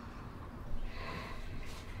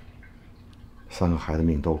 3个孩子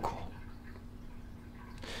命都苦，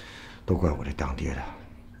都怪我这当爹的，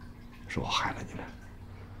是我害了你们。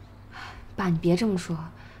爸，你别这么说。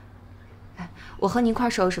哎，我和你一块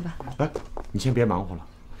收拾吧。哎，你先别忙活了，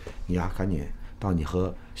你呀赶紧到你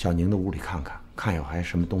和小宁的屋里看看，看有还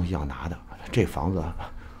什么东西要拿的。这房子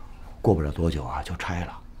过不了多久啊就拆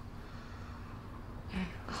了。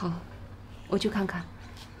好，我去看看。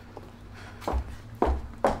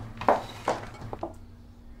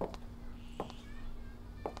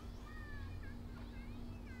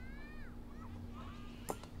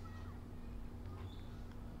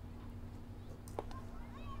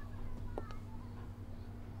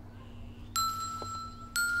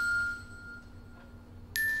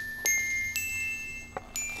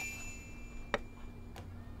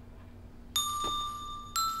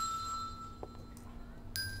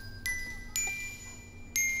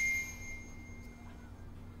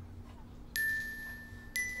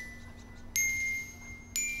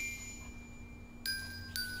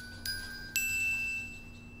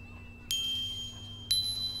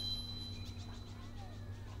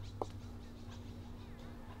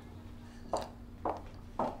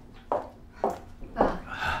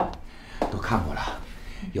 看过了，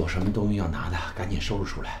有什么东西要拿的，赶紧收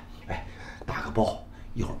拾出来。哎，打个包，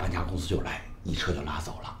一会儿搬家公司就来，一车就拉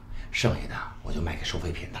走了。剩下的我就卖给收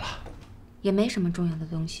废品的了。也没什么重要的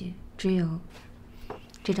东西，只有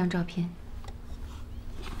这张照片。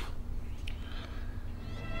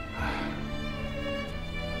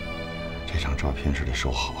这张照片是得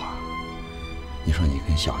收好啊。你说你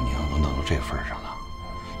跟小宁都弄到这份上了，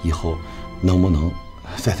以后能不能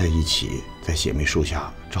再在一起，在姐妹树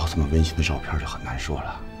下照这么温馨的照片就很难说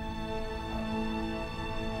了。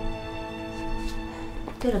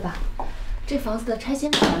对了，爸，这房子的拆迁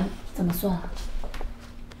款怎么算啊？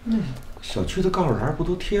小区的告示栏不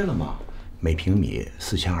都贴了吗？每平米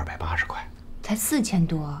4280块，才4000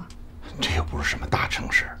多。这又不是什么大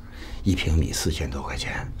城市，1平米4000多块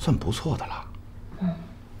钱，算不错的了。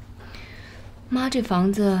妈，这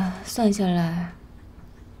房子算下来，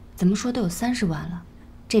怎么说都有30万了。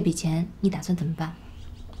 这笔钱你打算怎么办？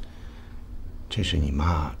这是你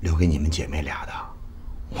妈留给你们姐妹俩的，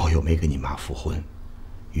我又没跟你妈复婚，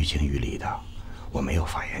于情于理的，我没有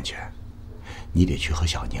发言权。你得去和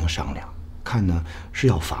小宁商量，看呢是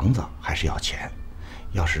要房子还是要钱。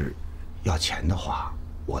要是要钱的话，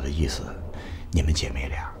我的意思，你们姐妹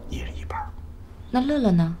俩一人一半。那乐乐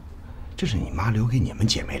呢？这是你妈留给你们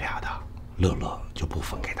姐妹俩的，乐乐就不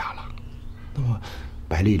分给她了。那么。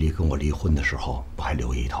 白丽丽跟我离婚的时候，不还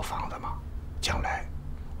留下一套房子吗？将来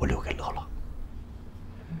我留给乐乐。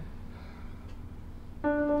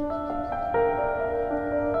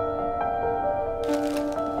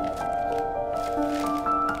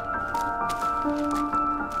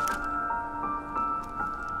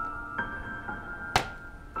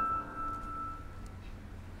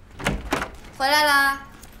回来啦！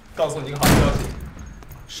告诉你一个好消息，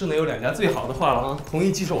市内有2家最好的画廊同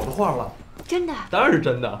意寄售我的画了。 真的？当然是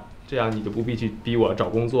真的，这样你就不必去逼我找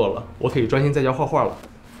工作了，我可以专心在家画画了。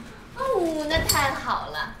哦，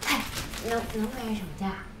能买什么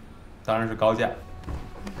价？当然是高价。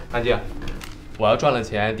安静，我要赚了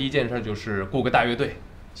钱，第一件事就是雇个大乐队，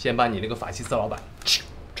先把你那个法西斯老板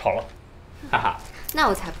炒了，哈哈。那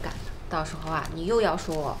我才不敢呢！到时候啊，你又要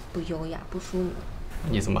说我不优雅、不淑女。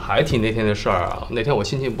你怎么还提那天的事儿啊？那天我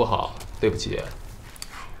心情不好，对不起。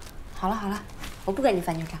好了好了，我不跟你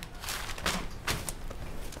翻旧账。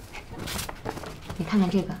你看看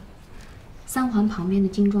这个，三环旁边的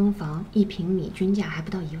精装房，1平米均价还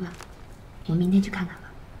不到1万，我们明天去看看吧。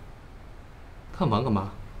看房干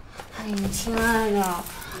嘛？哎呀，亲爱的，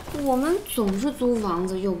我们总是租房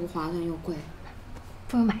子，又不划算又贵，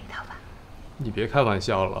不如买一套吧。你别开玩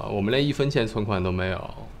笑了，我们连1分钱存款都没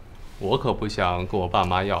有，我可不想跟我爸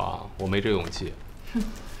妈要啊，我没这勇气。哼，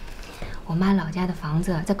我妈老家的房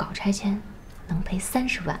子在搞拆迁，能赔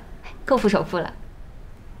30万，够付首付了。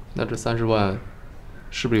那这30万，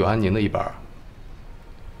是不是有安宁的一半？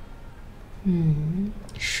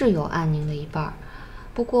是有安宁的一半，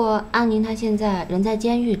不过安宁她现在人在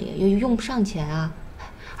监狱里，也用不上钱啊。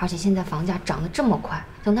而且现在房价涨得这么快，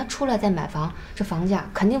等她出来再买房，这房价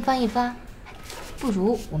肯定翻一番。不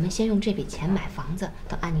如我们先用这笔钱买房子，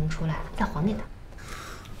等安宁出来再还给她。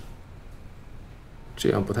这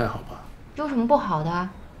样不太好吧？有什么不好的？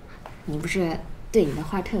你不是对你的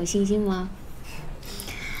画特有信心吗？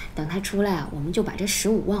等他出来，我们就把这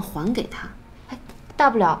15万还给他，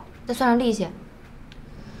大不了再算上利息。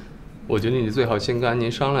我觉得你最好先跟安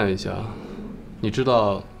宁商量一下。你知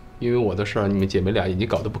道，因为我的事儿，你们姐妹俩已经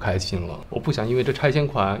搞得不开心了。我不想因为这拆迁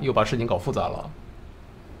款又把事情搞复杂了。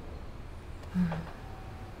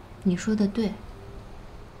你说的对。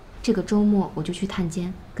这个周末我就去探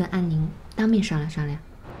监，跟安宁当面商量商量。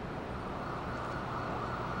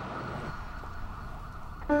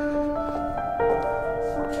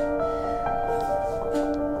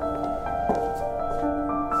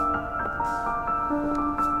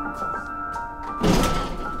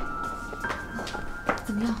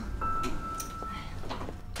怎么样？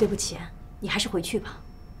对不起，你还是回去吧。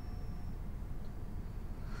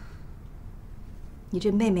你这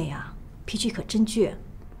妹妹呀，脾气可真倔，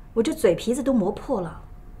我这嘴皮子都磨破了，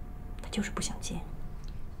她就是不想见。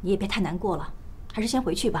你也别太难过了，还是先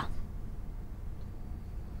回去吧。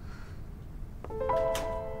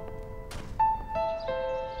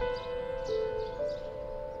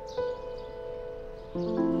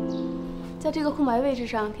在这个空白位置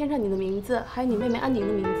上添上你的名字，还有你妹妹安宁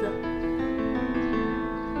的名字。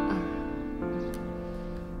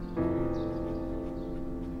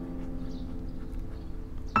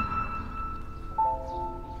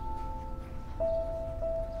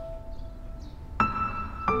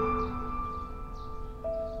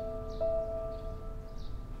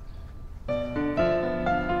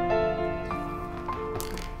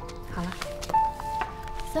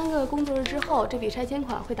3个工作日之后，这笔拆迁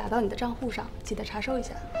款会打到你的账户上，记得查收一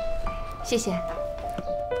下。谢谢。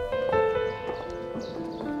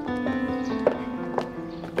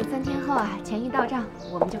等3天后啊，钱一到账，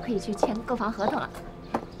我们就可以去签购房合同了。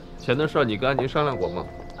钱的事儿你跟安宁商量过吗？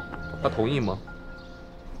她同意吗？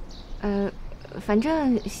反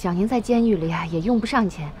正小宁在监狱里啊，也用不上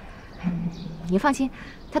钱。你放心，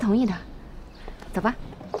她同意的。走吧。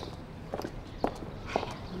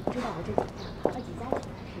你知道我这几天跑了几家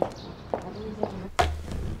警察局，找到那些什么。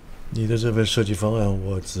你的这份设计方案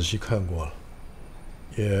我仔细看过了，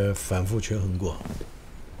也反复权衡过，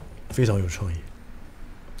非常有创意。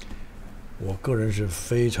我个人是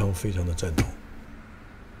非常的赞同。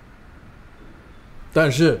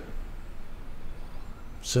但是，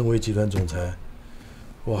身为集团总裁，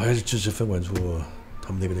我还是支持分管处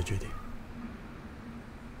他们那边的决定。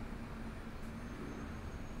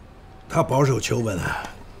他保守求稳啊，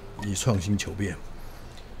你创新求变。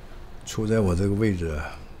处在我这个位置，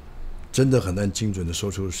真的很难精准的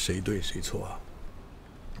说出谁对谁错啊。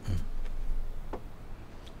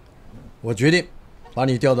我决定把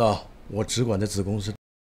你调到我直管的子公司。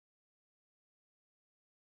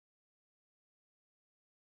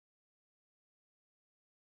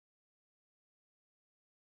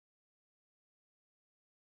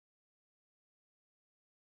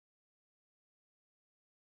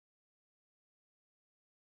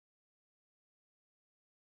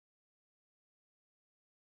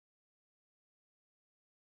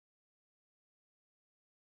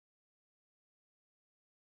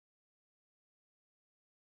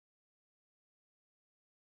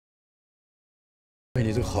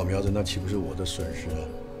你这个好苗子，那岂不是我的损失啊？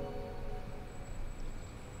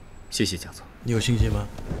谢谢蒋总。你有信心吗？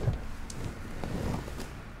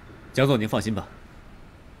蒋总，您放心吧，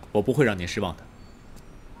我不会让您失望的。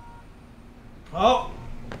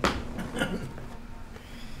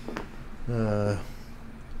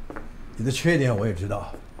你的缺点我也知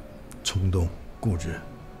道，冲动、固执，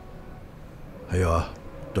还有啊，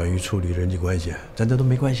短于处理人际关系，但这都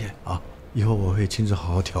没关系啊。以后我会亲自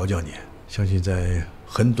好好调教你，相信在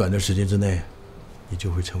很短的时间之内，你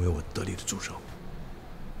就会成为我得力的助手。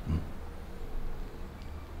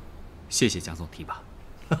谢谢蒋总提拔。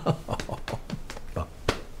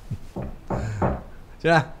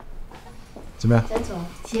进来。怎么样？蒋总，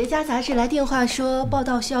企业家杂志来电话说，报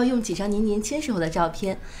道需要用几张您年轻时候的照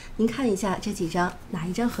片，您看一下这几张哪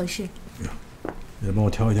一张合适？你帮我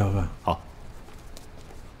挑一挑吧。好。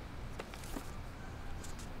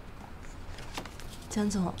蒋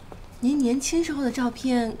总，您年轻时候的照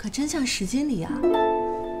片可真像10斤里啊！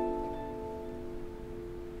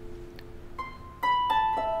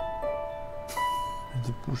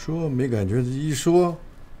这不说没感觉，这一说。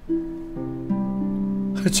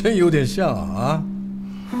还真有点像啊！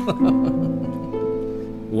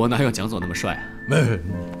我哪有蒋总那么帅啊？没，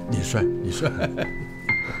你帅，你帅。哪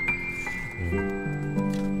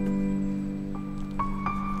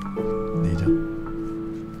一张？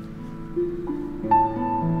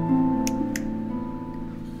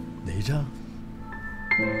哪一张？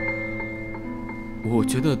我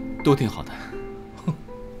觉得都挺好的。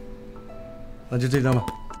那就这张吧。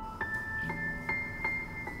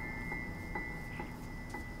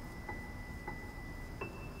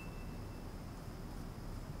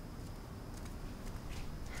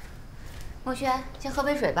墨轩，先喝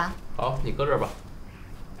杯水吧。好，你搁这儿吧。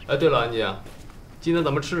哎，对了，安静，今天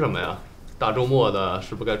咱们吃什么呀？大周末的，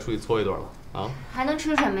是不是该出去搓一顿了啊？还能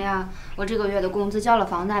吃什么呀？我这个月的工资交了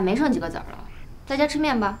房贷，没剩几个子儿了，在家吃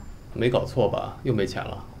面吧。没搞错吧？又没钱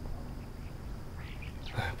了？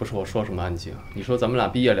哎，不是我说什么，安静，你说咱们俩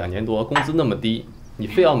毕业2年多，工资那么低，你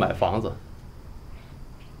非要买房子。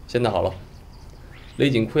现在好了，勒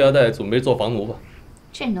紧裤腰带，准备做房奴吧。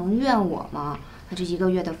这能怨我吗？他这1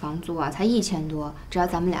个月的房租啊，才1000多，只要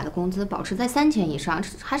咱们俩的工资保持在3000以上，这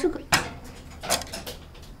还是个……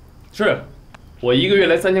是，我1个月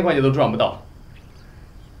连3000块钱都赚不到。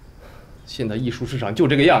现在艺术市场就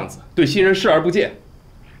这个样子，对新人视而不见。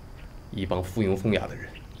一帮附庸风雅的人，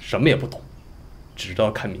什么也不懂，只知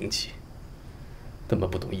道看名气，根本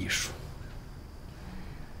不懂艺术。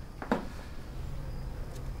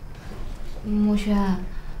墨轩，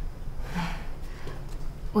哎，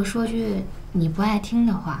我说句你不爱听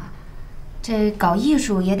的话，这搞艺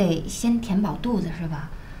术也得先填饱肚子是吧？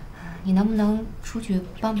你能不能出去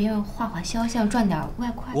帮别人画画肖像，赚点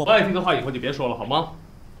外快？我不爱听的话以后就别说了好吗？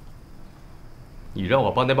你让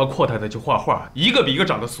我帮那帮阔太太去画画，一个比一个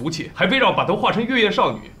长得俗气，还非让我把她画成月月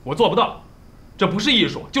少女，我做不到。这不是艺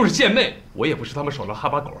术，就是献媚。我也不是他们手上哈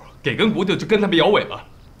巴狗，给根骨头就跟他们摇尾了。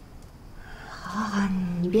好，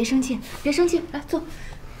你别生气，别生气，来坐。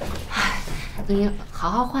你好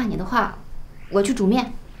好画你的画，我去煮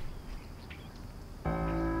面。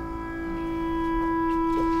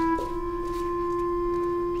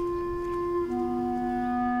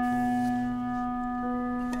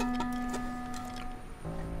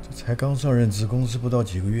这才刚上任职，公司不到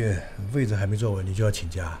几个月，位子还没坐稳，你就要请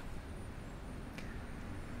假？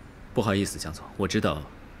不好意思，蒋总，我知道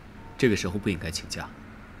这个时候不应该请假，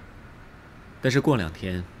但是过2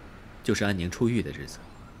天就是安宁出狱的日子。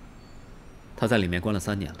她在里面关了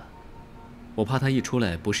3年了，我怕她一出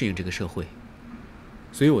来不适应这个社会，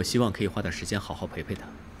所以我希望可以花点时间好好陪陪她。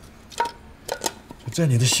在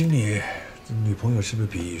你的心里，这女朋友是不是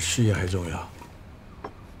比事业还重要？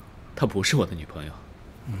她不是我的女朋友。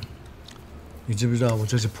你知不知道我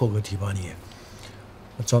这次破格提拔你，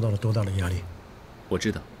我遭到了多大的压力？我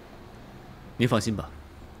知道。您放心吧，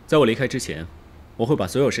在我离开之前，我会把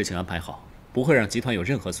所有事情安排好，不会让集团有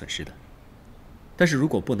任何损失的。但是如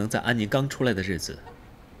果不能在安宁刚出来的日子，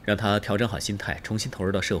让她调整好心态，重新投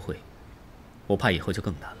入到社会，我怕以后就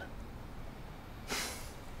更难了。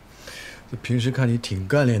这平时看你挺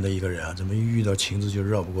干练的一个人啊，怎么一遇到情字就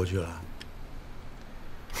绕不过去了？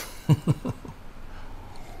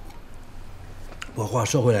我话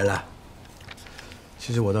说回来了，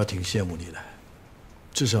其实我倒挺羡慕你的，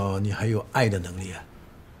至少你还有爱的能力啊。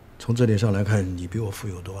从这点上来看，你比我富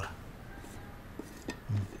有多了。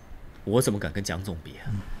我怎么敢跟蒋总比啊？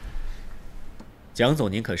蒋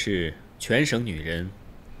总，您可是全省女人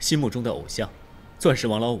心目中的偶像，钻石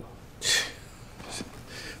王老五。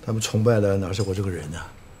他们崇拜的哪是我这个人呢？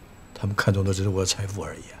他们看重的只是我的财富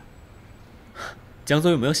而已啊。蒋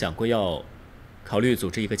总有没有想过要考虑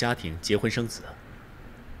组织一个家庭，结婚生子啊？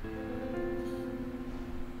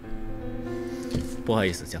不好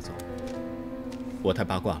意思，蒋总，我太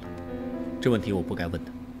八卦了，这问题我不该问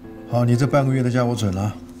的。好，你这半个月的假我准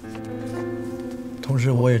了。同时，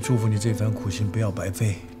我也祝福你这番苦心不要白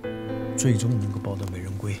费，最终能够抱得美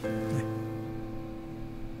人归。来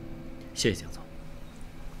谢谢江总。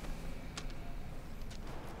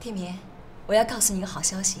天明，我要告诉你一个好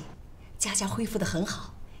消息，佳佳恢复得很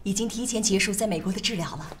好，已经提前结束在美国的治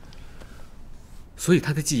疗了。所以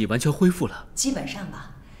她的记忆完全恢复了？基本上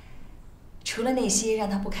吧，除了那些让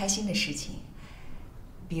她不开心的事情，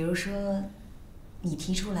比如说你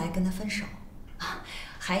提出来跟她分手啊，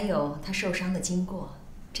还有她受伤的经过，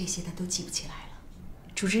这些她都记不起来了。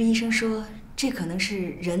主治医生说，这可能是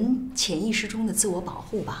人潜意识中的自我保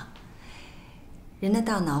护吧。人的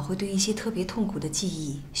大脑会对一些特别痛苦的记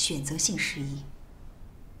忆选择性失忆。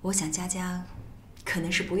我想佳佳可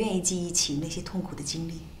能是不愿意记忆起那些痛苦的经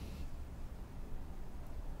历。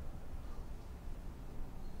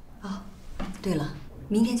哦，对了，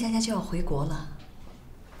明天佳佳就要回国了，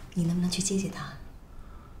你能不能去接接她？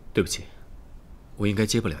对不起，我应该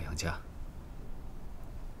接不了杨家。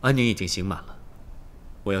安宁已经刑满了，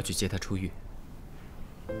我要去接她出狱。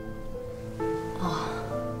哦，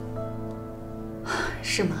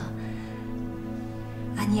是吗？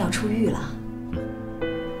安妮要出狱了。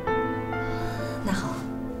那好，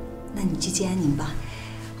那你去接安宁吧，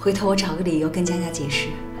回头我找个理由跟佳佳解释。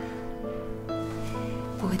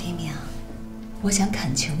不过天明啊，我想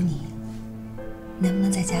恳求你，能不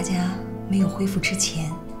能在佳佳没有恢复之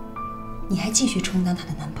前，你还继续充当她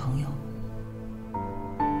的男朋友？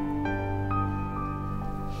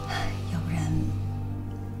要不然，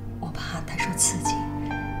我怕她受刺激，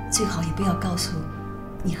最好也不要告诉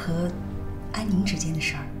你和安宁之间的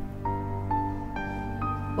事儿。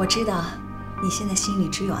我知道你现在心里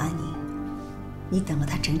只有安宁，你等了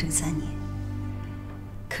她整整3年。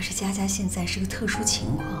可是佳佳现在是个特殊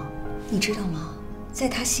情况，你知道吗？在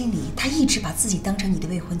她心里，她一直把自己当成你的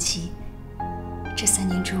未婚妻。这3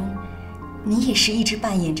年中，你也是一直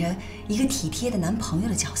扮演着一个体贴的男朋友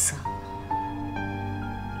的角色。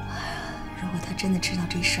如果她真的知道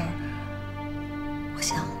这事儿，我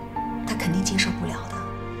想她肯定接受不了的。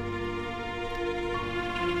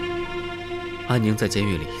安宁在监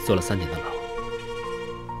狱里坐了3年的牢，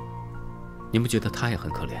您不觉得她也很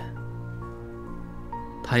可怜？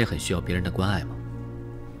她也很需要别人的关爱吗？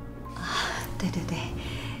对对对，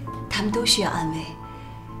他们都需要安慰。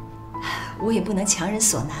我也不能强人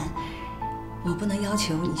所难，我不能要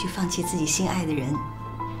求你去放弃自己心爱的人，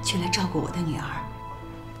去来照顾我的女儿。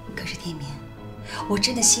可是天明，我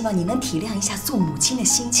真的希望你能体谅一下做母亲的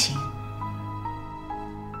心情。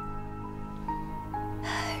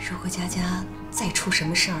如果佳佳再出什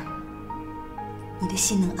么事儿，你的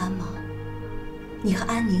心能安吗？你和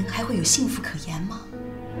安宁还会有幸福可言吗？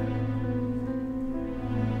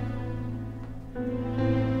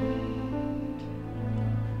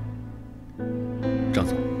张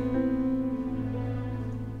总，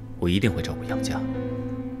我一定会照顾杨家，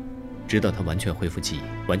直到她完全恢复记忆、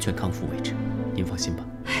完全康复为止。您放心吧。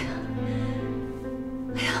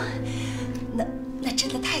哎呀，那真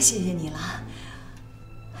的太谢谢你了，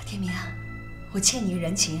天明啊，我欠你个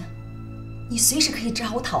人情，你随时可以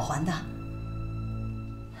找我讨还的。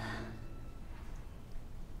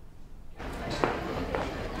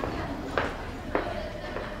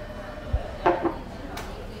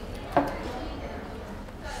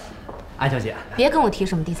安小姐，别跟我提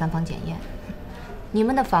什么第三方检验。你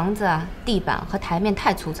们的房子啊，地板和台面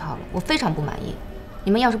太粗糙了，我非常不满意。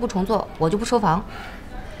你们要是不重做，我就不收房。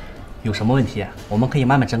有什么问题我们可以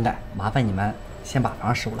慢慢整改，麻烦你们先把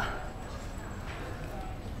房收了。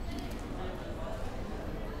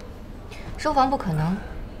收房不可能，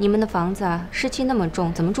你们的房子啊，湿气那么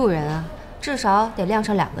重，怎么住人啊？至少得晾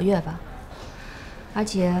上2个月吧。而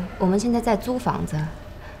且我们现在在租房子，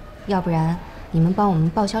要不然你们帮我们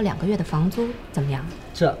报销2个月的房租，怎么样？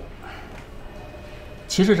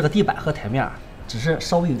其实这个地板和台面只是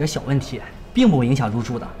稍微有点小问题，并不会影响入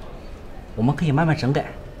住的。我们可以慢慢整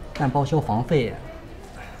改，但报销房费，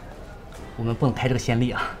我们不能开这个先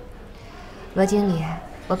例啊。罗经理，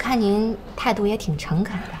我看您态度也挺诚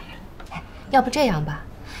恳的，要不这样吧，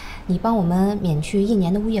你帮我们免去1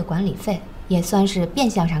年的物业管理费，也算是变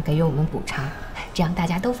相上给予我们补偿，这样大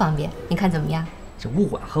家都方便，你看怎么样？这物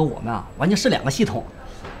管和我们啊，完全是2个系统，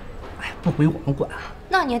不归我们管啊。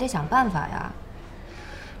那你也得想办法呀。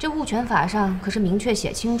这物权法上可是明确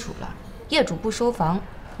写清楚了，业主不收房，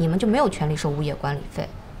你们就没有权利收物业管理费。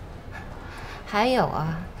还有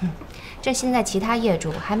啊，这现在其他业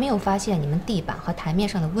主还没有发现你们地板和台面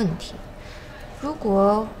上的问题，如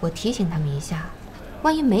果我提醒他们一下，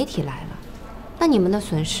万一媒体来了，那你们的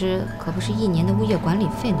损失可不是1年的物业管理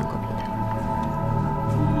费能够比的。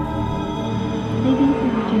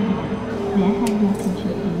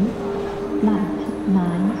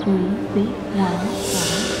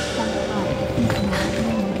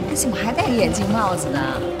你怎么还戴个眼镜帽子呢？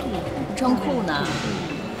装酷呢？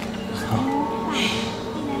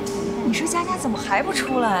你说佳佳怎么还不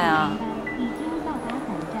出来啊？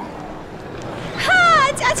哈，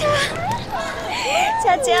佳佳，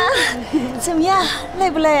佳佳，怎么样？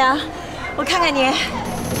累不累啊？我看看你，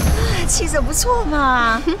气色不错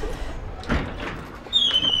嘛。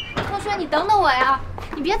墨轩，你等等我呀，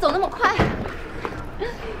你别走那么快。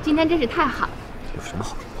今天真是太好了。有什么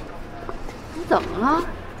好？你怎么了？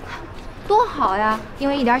多好呀！因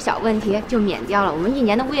为一点小问题就免掉了我们1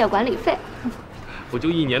年的物业管理费。不就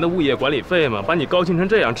1年的物业管理费吗？把你高兴成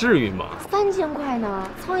这样，至于吗3000块呢，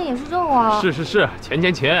苍蝇也是肉啊。是，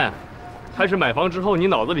钱。开始买房之后，你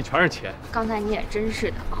脑子里全是钱。刚才你也真是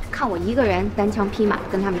的啊，看我一个人单枪匹马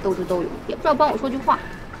跟他们斗智斗勇，也不知道帮我说句话。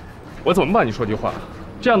我怎么帮你说句话？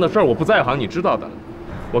这样的事儿我不在行，你知道的。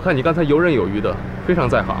我看你刚才游刃有余的，非常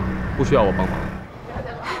在行，不需要我帮忙。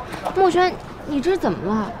墨轩，你这是怎么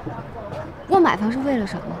了？我买房是为了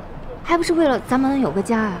什么？还不是为了咱们能有个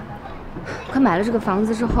家啊！可买了这个房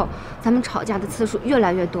子之后，咱们吵架的次数越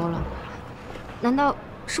来越多了。难道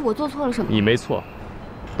是我做错了什么？你没错，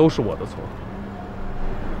都是我的错。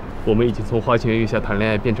我们已经从花前月下谈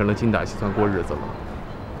恋爱变成了精打细算过日子了。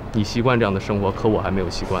你习惯这样的生活，可我还没有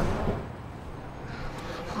习惯呢。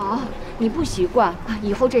好，你不习惯啊，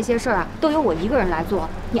以后这些事儿啊都由我一个人来做，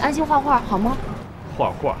你安心画画好吗？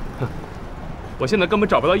画画，哼，我现在根本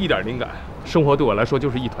找不到一点灵感，生活对我来说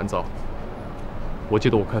就是一团糟。我觉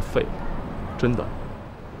得我快废了，真的。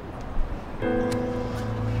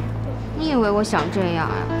你以为我想这样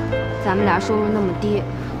啊？咱们俩收入那么低，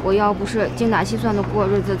我要不是精打细算的过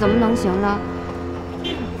日子，怎么能行呢？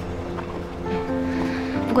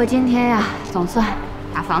不过今天呀，总算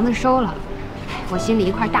把房子收了，我心里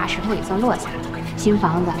一块大石头也算落下了。新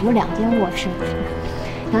房子有2间卧室，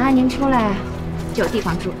等安宁出来就有地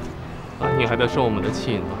方住。安宁还在生我们的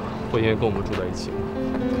气呢，会愿意跟我们住在一起吗？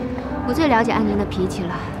我最了解安宁的脾气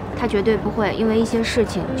了，她绝对不会因为一些事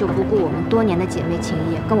情就不顾我们多年的姐妹情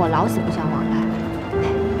谊，跟我老死不相往来。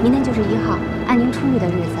明天就是1号，安宁出狱的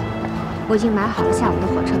日子，我已经买好了下午的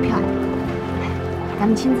火车票，咱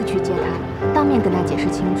们亲自去接她，当面跟她解释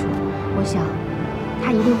清楚。我想，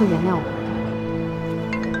她一定会原谅我的。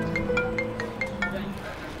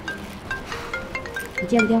你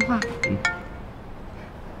接个电话。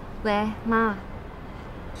喂，妈。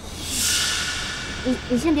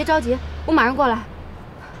你先别着急，我马上过来。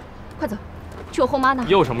快走，去我后妈那儿。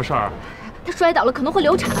又什么事儿？她摔倒了，可能会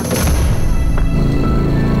流产。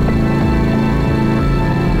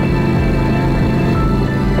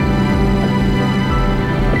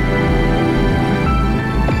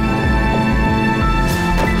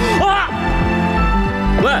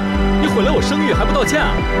喂，你毁了我声誉还不道歉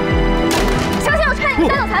啊？相信我拆你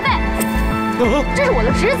3等残废，这是我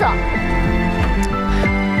的职责。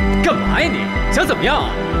干嘛呀你？想怎么样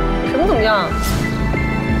啊？什么怎么样？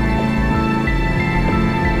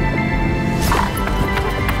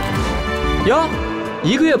哟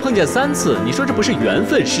，1个月碰见3次，你说这不是缘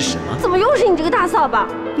分是什么？怎么又是你这个大扫把？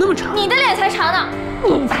那么长？你的脸才长呢，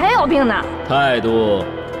你才有病呢！态度。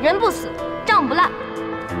人不死，账不烂。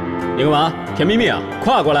你干嘛？甜蜜蜜啊！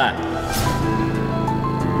跨过来。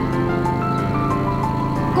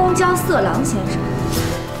公交色狼先生，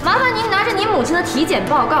麻烦您拿着您母亲的体检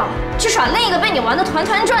报告去耍那个被你玩得团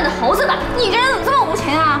团转的猴子吧！你这人怎么这么无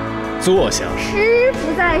情啊！坐下。师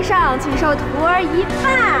傅在上，请受徒儿一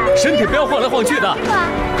拜。身体不要晃来晃去的。怎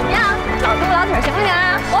么样？老头老腿行不行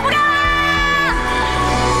啊？我不干了！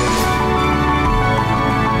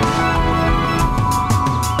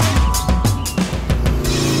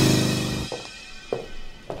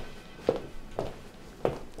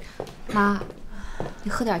妈，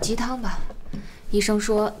你喝点鸡汤吧。医生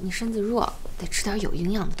说你身子弱，得吃点有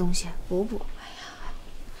营养的东西补补。哎呀，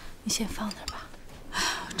你先放那儿吧，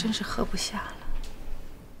我真是喝不下了。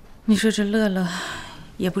你说这乐乐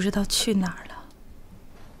也不知道去哪儿了，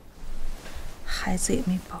孩子也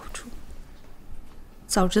没保住。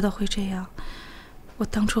早知道会这样，我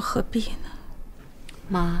当初何必呢？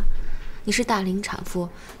妈，你是大龄产妇，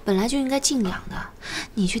本来就应该静养的，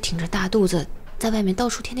你却挺着大肚子在外面到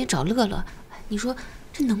处天天找乐乐，你说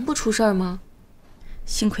这能不出事儿吗？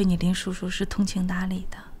幸亏你林叔叔是通情达理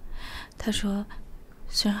的，他说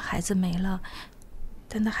虽然孩子没了，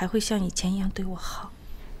但他还会像以前一样对我好。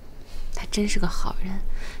他真是个好人，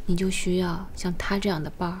你就需要像他这样的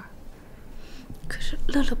伴儿。可是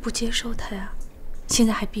乐乐不接受他呀，现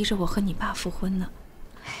在还逼着我和你爸复婚呢。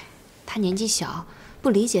他年纪小，不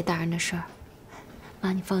理解大人的事儿。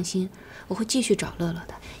妈，你放心，我会继续找乐乐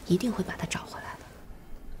的，一定会把他找回来的。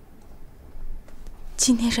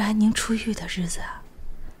今天是安宁出狱的日子啊。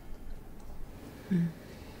嗯。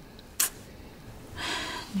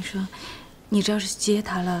你说，你这要是接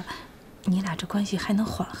他了，你俩这关系还能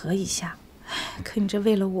缓和一下。可你这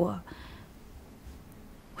为了我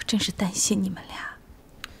真是担心你们俩。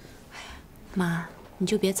妈，你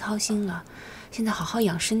就别操心了，现在好好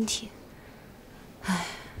养身体。哎，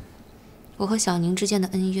我和小宁之间的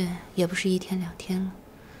恩怨也不是1天2天了。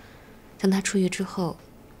等他出狱之后，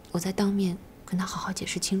我再当面跟他好好解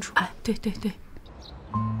释清楚。哎，对对对。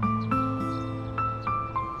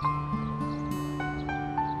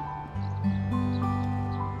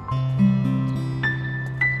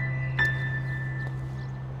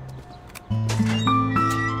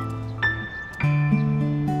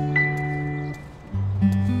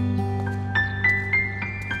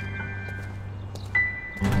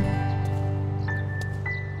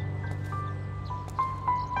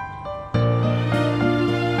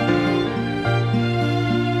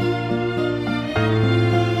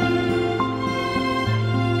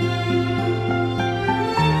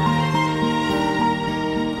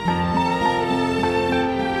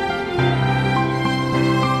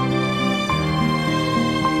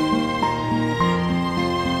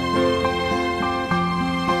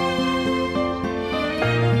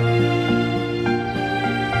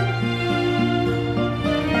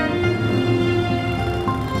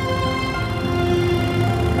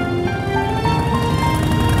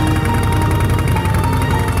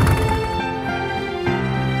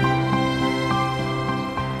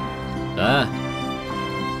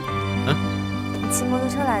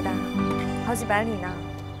好几百里呢。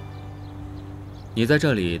你在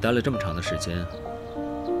这里待了这么长的时间，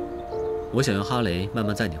我想用哈雷慢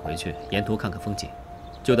慢载你回去，沿途看看风景，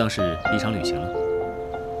就当是一场旅行了。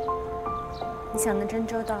你想得真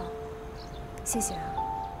周到，谢谢啊。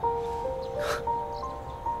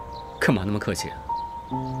干嘛那么客气啊？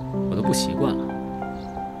我都不习惯了，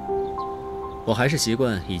我还是习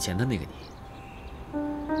惯以前的那个你。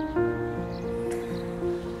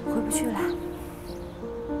回不去了。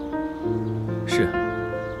是啊，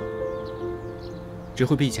只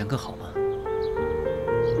会比以前更好吗？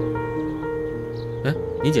哎，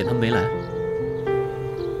你姐他们没来？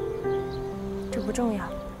这不重要，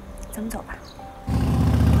咱们走吧。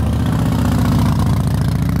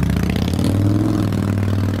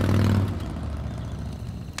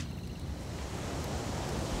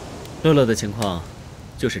乐乐的情况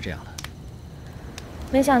就是这样了。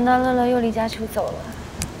没想到乐乐又离家出走了，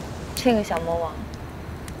这个小魔王，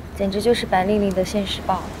简直就是白丽丽的现世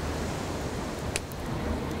报。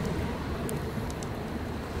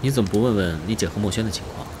你怎么不问问你姐和墨轩的情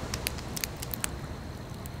况？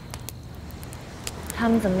他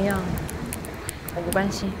们怎么样？我不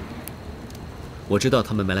关心。我知道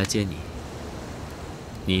他们没来接你，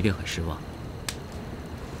你一定很失望。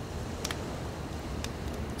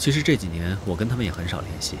其实这几年我跟他们也很少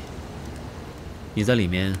联系。你在里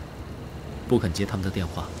面不肯接他们的电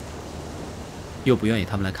话，又不愿意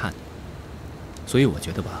他们来看你，所以我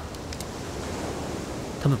觉得吧，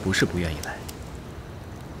他们不是不愿意来，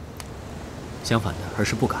相反的，而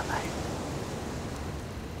是不敢来。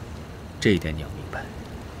这一点你要明白。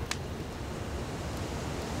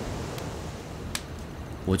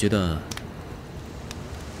我觉得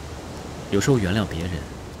有时候原谅别人，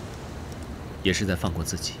也是在放过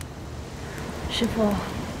自己。师傅，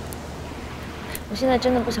我现在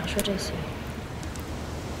真的不想说这些。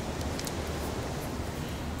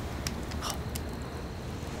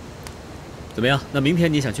怎么样？那明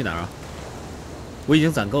天你想去哪儿啊？我已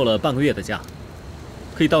经攒够了半个月的假，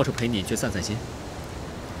可以到处陪你去散散心。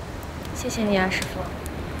谢谢你啊，师傅。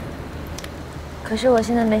可是我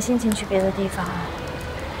现在没心情去别的地方，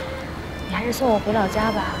你还是送我回老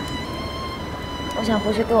家吧。我想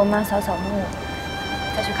回去给我妈扫扫墓，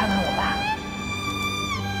再去看看我爸。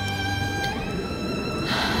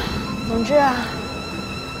总之啊，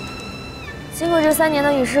经过这3年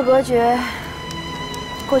的与世隔绝，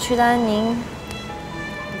过去的安宁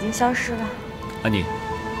已经消失了。安宁，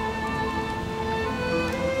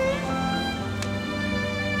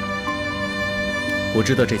我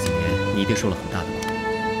知道这几年你一定受了很大的苦，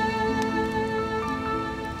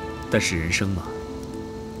但是人生嘛，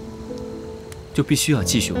就必须要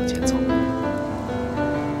继续往前走。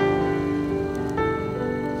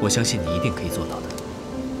我相信你一定可以做到的。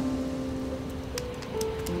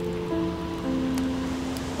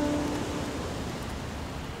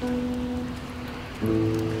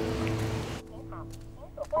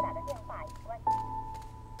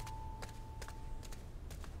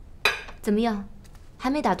怎么样，还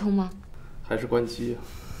没打通吗？还是关机啊？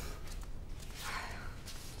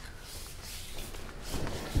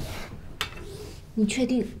你确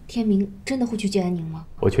定天明真的会去接安宁吗？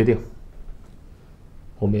我确定。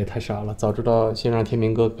我们也太傻了，早知道先让天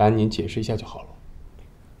明哥给安宁解释一下就好了。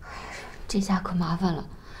这下可麻烦了，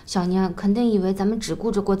小年肯定以为咱们只顾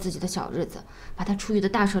着过自己的小日子，把他出狱的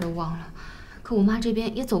大事都忘了。可我妈这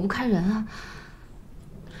边也走不开人啊。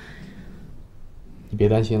你别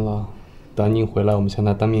担心了，等安宁回来，我们向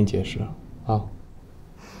她当面解释啊。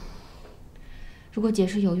如果解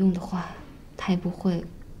释有用的话，她也不会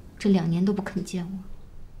这2年都不肯见我。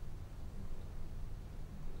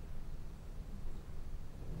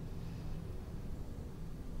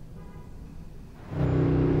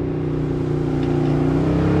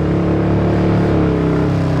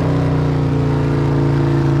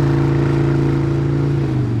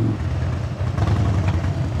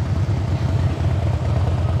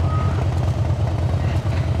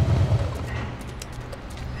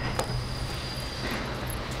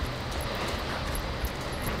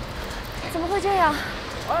怎么会这样？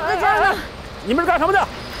我在家呢。你们是干什么的？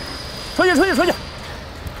出去，出去，出去！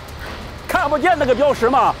看不见那个标识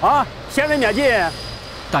吗？啊，闲人免进。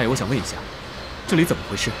大爷，我想问一下，这里怎么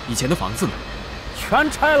回事？以前的房子呢？全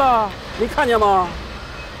拆了，没看见吗？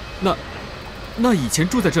那以前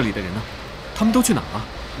住在这里的人呢？他们都去哪儿了？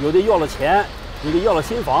有的要了钱，有的要了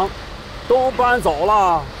新房，都搬走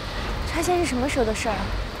了。拆迁是什么时候的事儿啊？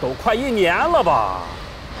都快1年了吧？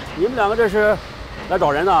你们2个这是来找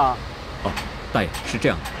人呢？哦，大爷，是这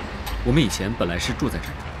样的，我们以前本来是住在这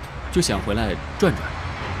里，就想回来转转。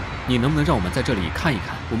你能不能让我们在这里看一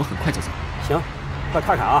看？我们很快就走。行，快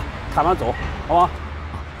看看啊，看完走，好吗？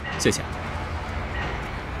谢谢。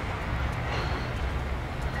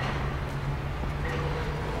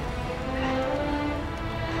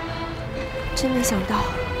真没想到，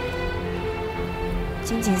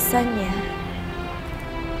仅仅3年，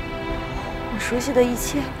我熟悉的一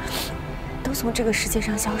切都从这个世界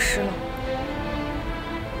上消失了。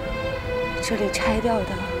这里拆掉的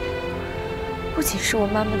不仅是我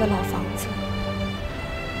妈妈的老房子，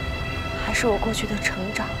还是我过去的成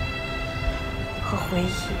长和回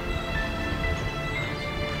忆。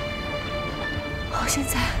我现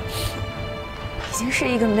在已经是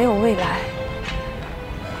一个没有未来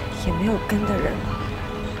也没有根的人了。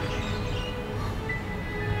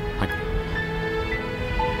安妮，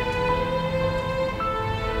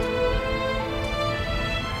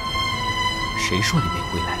谁说你没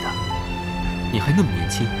回来的？你还那么年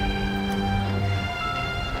轻，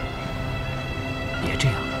别这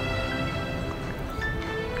样。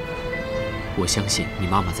我相信你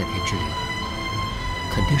妈妈在天之灵，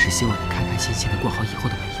肯定是希望你开开心心的过好以后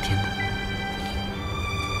的每一天的。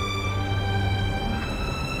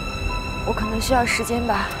我可能需要时间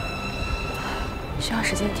吧，需要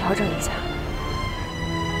时间调整一下。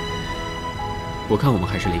我看我们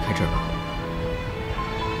还是离开这儿吧，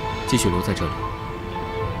继续留在这里，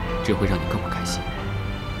只会让你更不开心。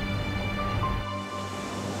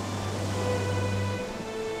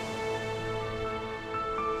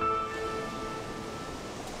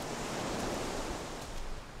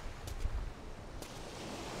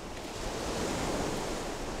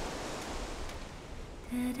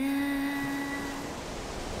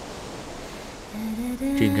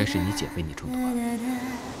这应该是你姐为你种的吧？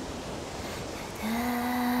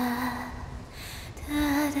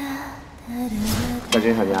小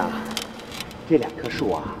珍小娘，这2棵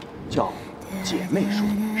树啊，叫姐妹树，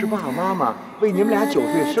是爸爸妈妈为你们俩9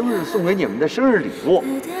岁生日送给你们的生日礼物。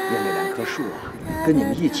愿这2棵树啊，跟你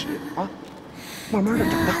们一起啊，慢慢的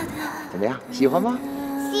长大，怎么样？喜欢吗？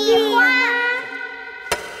喜欢。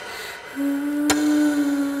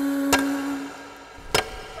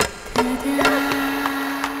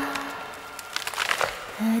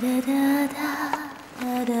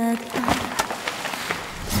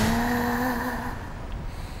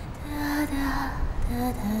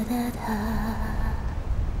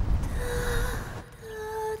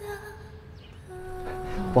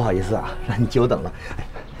不好意思啊，让你久等了。哎，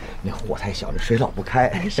那火太小，这水老不开。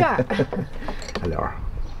没事儿。刘儿，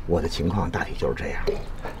我的情况大体就是这样。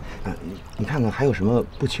你看看还有什么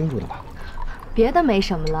不清楚的吧？别的没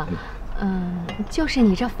什么了，就是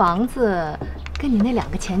你这房子跟你那2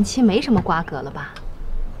个前妻没什么瓜葛了吧？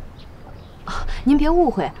哦，您别误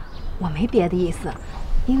会，我没别的意思，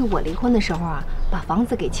因为我离婚的时候啊，把房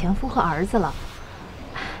子给前夫和儿子了。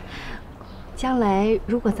将来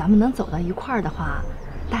如果咱们能走到一块儿的话，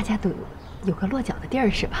大家都有个落脚的地儿，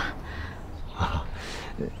是吧？啊，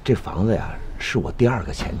这房子呀是我第2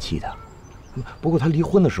个前妻的，不过她离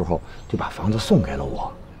婚的时候就把房子送给了我。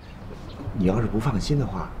你要是不放心的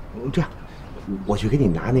话，这样，我去给你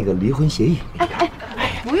拿那个离婚协议。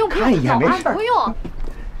不用，看一眼没事。不用，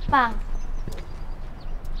爸，